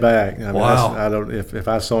from way back. I mean, wow. I don't. If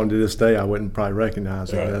I saw him to this day, I wouldn't probably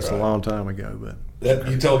recognize him. That's a long time ago. But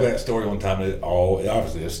you told that story one time, and it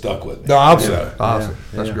obviously stuck with me. No, obviously.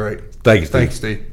 That's great. Thank you, Steve. Thanks, Steve.